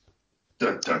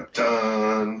 Dun, dun,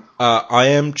 dun. I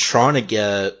am trying to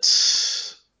get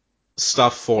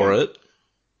stuff for it,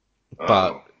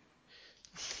 but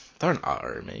don't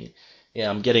me. Yeah,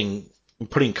 I'm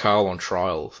putting Carl on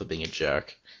trial for being a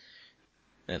jerk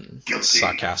and Guilty.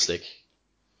 Sarcastic.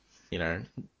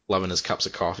 Loving his cups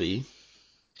of coffee.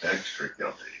 Extra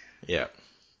guilty. Yeah.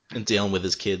 And dealing with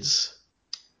his kids.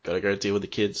 Gotta go deal with the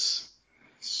kids.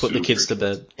 Put Super the kids to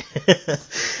bed.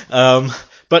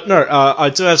 But no, I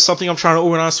do have something I'm trying to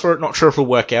organize for it. Not sure if it'll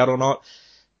work out or not.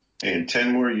 In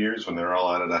 10 more years, when they're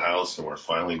all out of the house and we're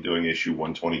finally doing issue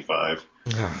 125.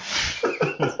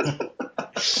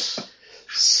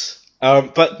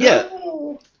 But yeah.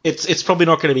 It's probably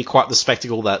not going to be quite the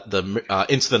spectacle that the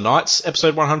Into the Nights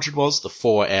episode 100 was, the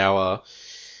 4-hour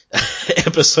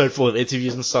episode full of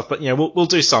interviews and stuff. But we'll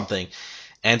do something,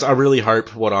 and I really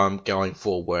hope what I'm going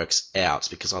for works out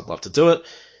because I'd love to do it.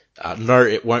 No,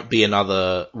 it won't be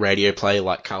another radio play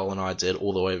like Carl and I did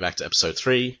all the way back to episode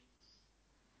 3.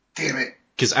 Damn it!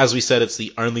 Because as we said, it's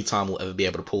the only time we'll ever be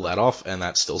able to pull that off, and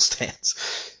that still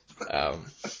stands. Because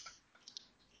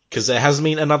there hasn't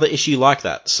been another issue like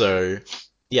that, so.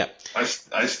 Yeah. I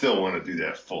still want to do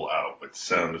that full out with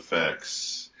sound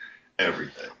effects,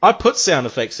 everything. I put sound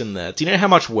effects in there. Do you know how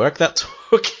much work that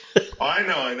took? I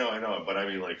know. But I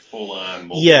mean, like, full on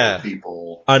multiple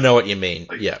people. I know what you mean.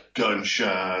 Like yeah.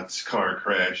 Gunshots, car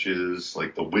crashes,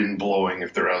 like the wind blowing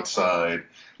if they're outside.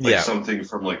 Like something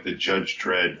from, like, the Judge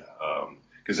Dredd,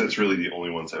 because that's really the only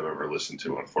ones I've ever listened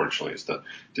to, unfortunately, is the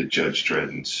Judge Dredd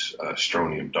and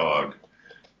Strontium Dog.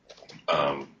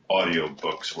 Audio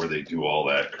books where they do all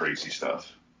that crazy stuff.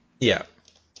 Yeah.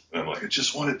 And I'm like, I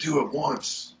just want to do it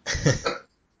once.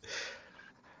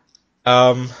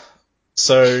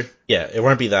 So, yeah, it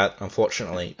won't be that,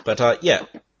 unfortunately. But, yeah.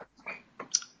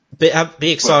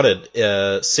 Be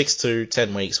excited. 6 to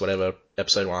 10 weeks, whatever,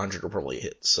 episode 100 will probably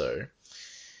hit, so.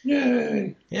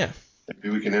 Yay. Yeah. Maybe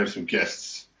we can have some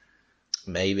guests.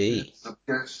 Maybe.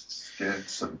 Get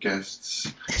some guests.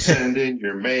 Send in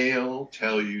your mail.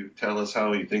 Tell us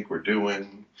how you think we're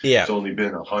doing. Yeah. It's only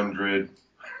been 100.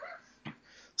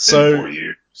 So 4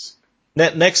 years.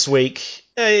 Next week,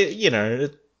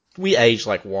 we age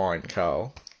like wine,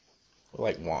 Carl. We're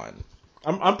like wine.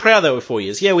 I'm proud that we're 4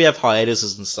 years. Yeah, we have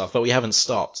hiatuses and stuff, but we haven't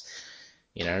stopped.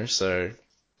 So.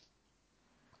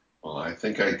 Well, I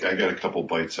think I got a couple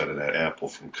bites out of that apple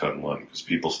from Kunlun because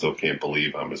people still can't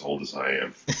believe I'm as old as I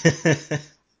am.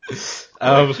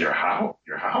 You're how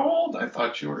old? I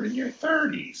thought you were in your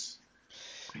 30s.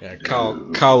 Yeah,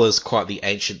 Carl is quite the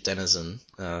ancient denizen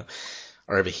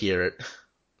over here at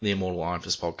the Immortal Iron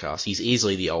Fist podcast. He's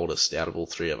easily the oldest out of all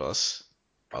three of us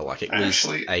by like at least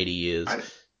 80 years.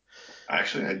 I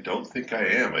don't think I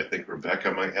am. I think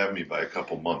Rebecca might have me by a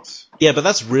couple months. Yeah, but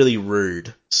that's really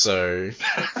rude, so...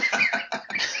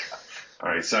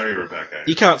 Alright, sorry, Rebecca.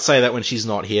 You can't say that when she's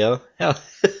not here.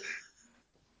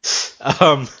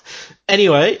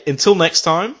 Anyway, until next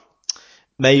time,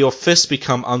 may your fist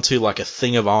become unto like a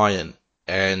thing of iron,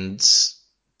 and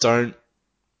don't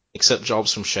accept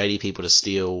jobs from shady people to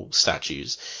steal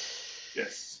statues.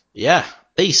 Yes. Yeah,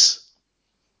 peace.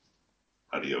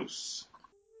 Adios.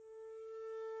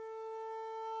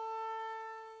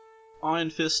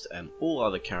 Iron Fist and all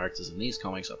other characters in these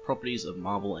comics are properties of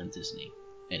Marvel and Disney.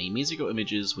 Any music or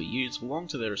images we use belong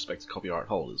to their respective copyright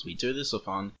holders. We do this for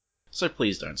fun, so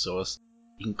please don't sue us.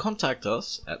 You can contact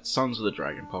us at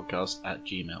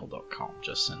sonsofthedragonpodcast@gmail.com.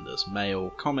 Just send us mail,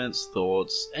 comments,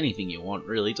 thoughts, anything you want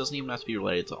really. It doesn't even have to be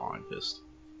related to Iron Fist.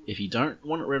 If you don't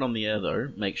want it read on the air though,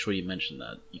 make sure you mention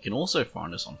that. You can also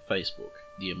find us on Facebook,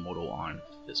 the Immortal Iron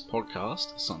Fist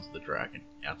Podcast, Sons of the Dragon.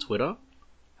 Our Twitter,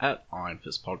 at Iron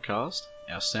Fist Podcast.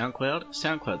 Our SoundCloud,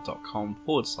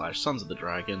 soundcloud.com/Sons of the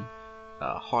Dragon,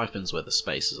 hyphens where the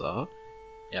spaces are.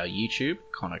 Our YouTube,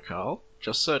 Connor Carl.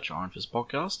 Just search Iron Fist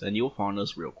Podcast and you'll find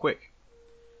us real quick.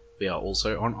 We are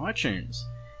also on iTunes.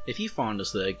 If you find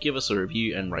us there, give us a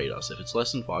review and rate us. If it's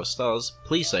less than 5 stars,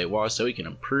 please say why so we can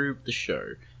improve the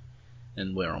show.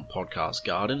 And we're on Podcast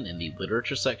Garden in the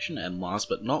literature section, and last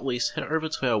but not least, head over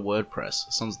to our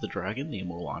WordPress, Sons of the Dragon, the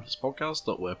Immortal Iron Fist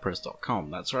Podcast.wordpress.com.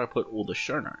 That's where I put all the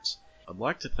show notes. I'd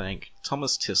like to thank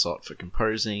Thomas Tissot for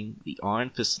composing the Iron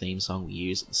Fist theme song we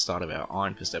use at the start of our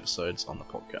Iron Fist episodes on the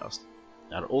podcast.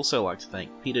 I'd also like to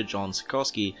thank Peter John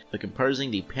Sikorsky for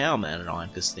composing the Power Man and Iron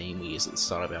Fist theme we use at the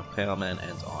start of our Power Man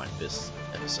and Iron Fist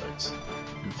episodes.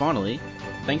 And finally,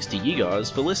 thanks to you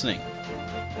guys for listening.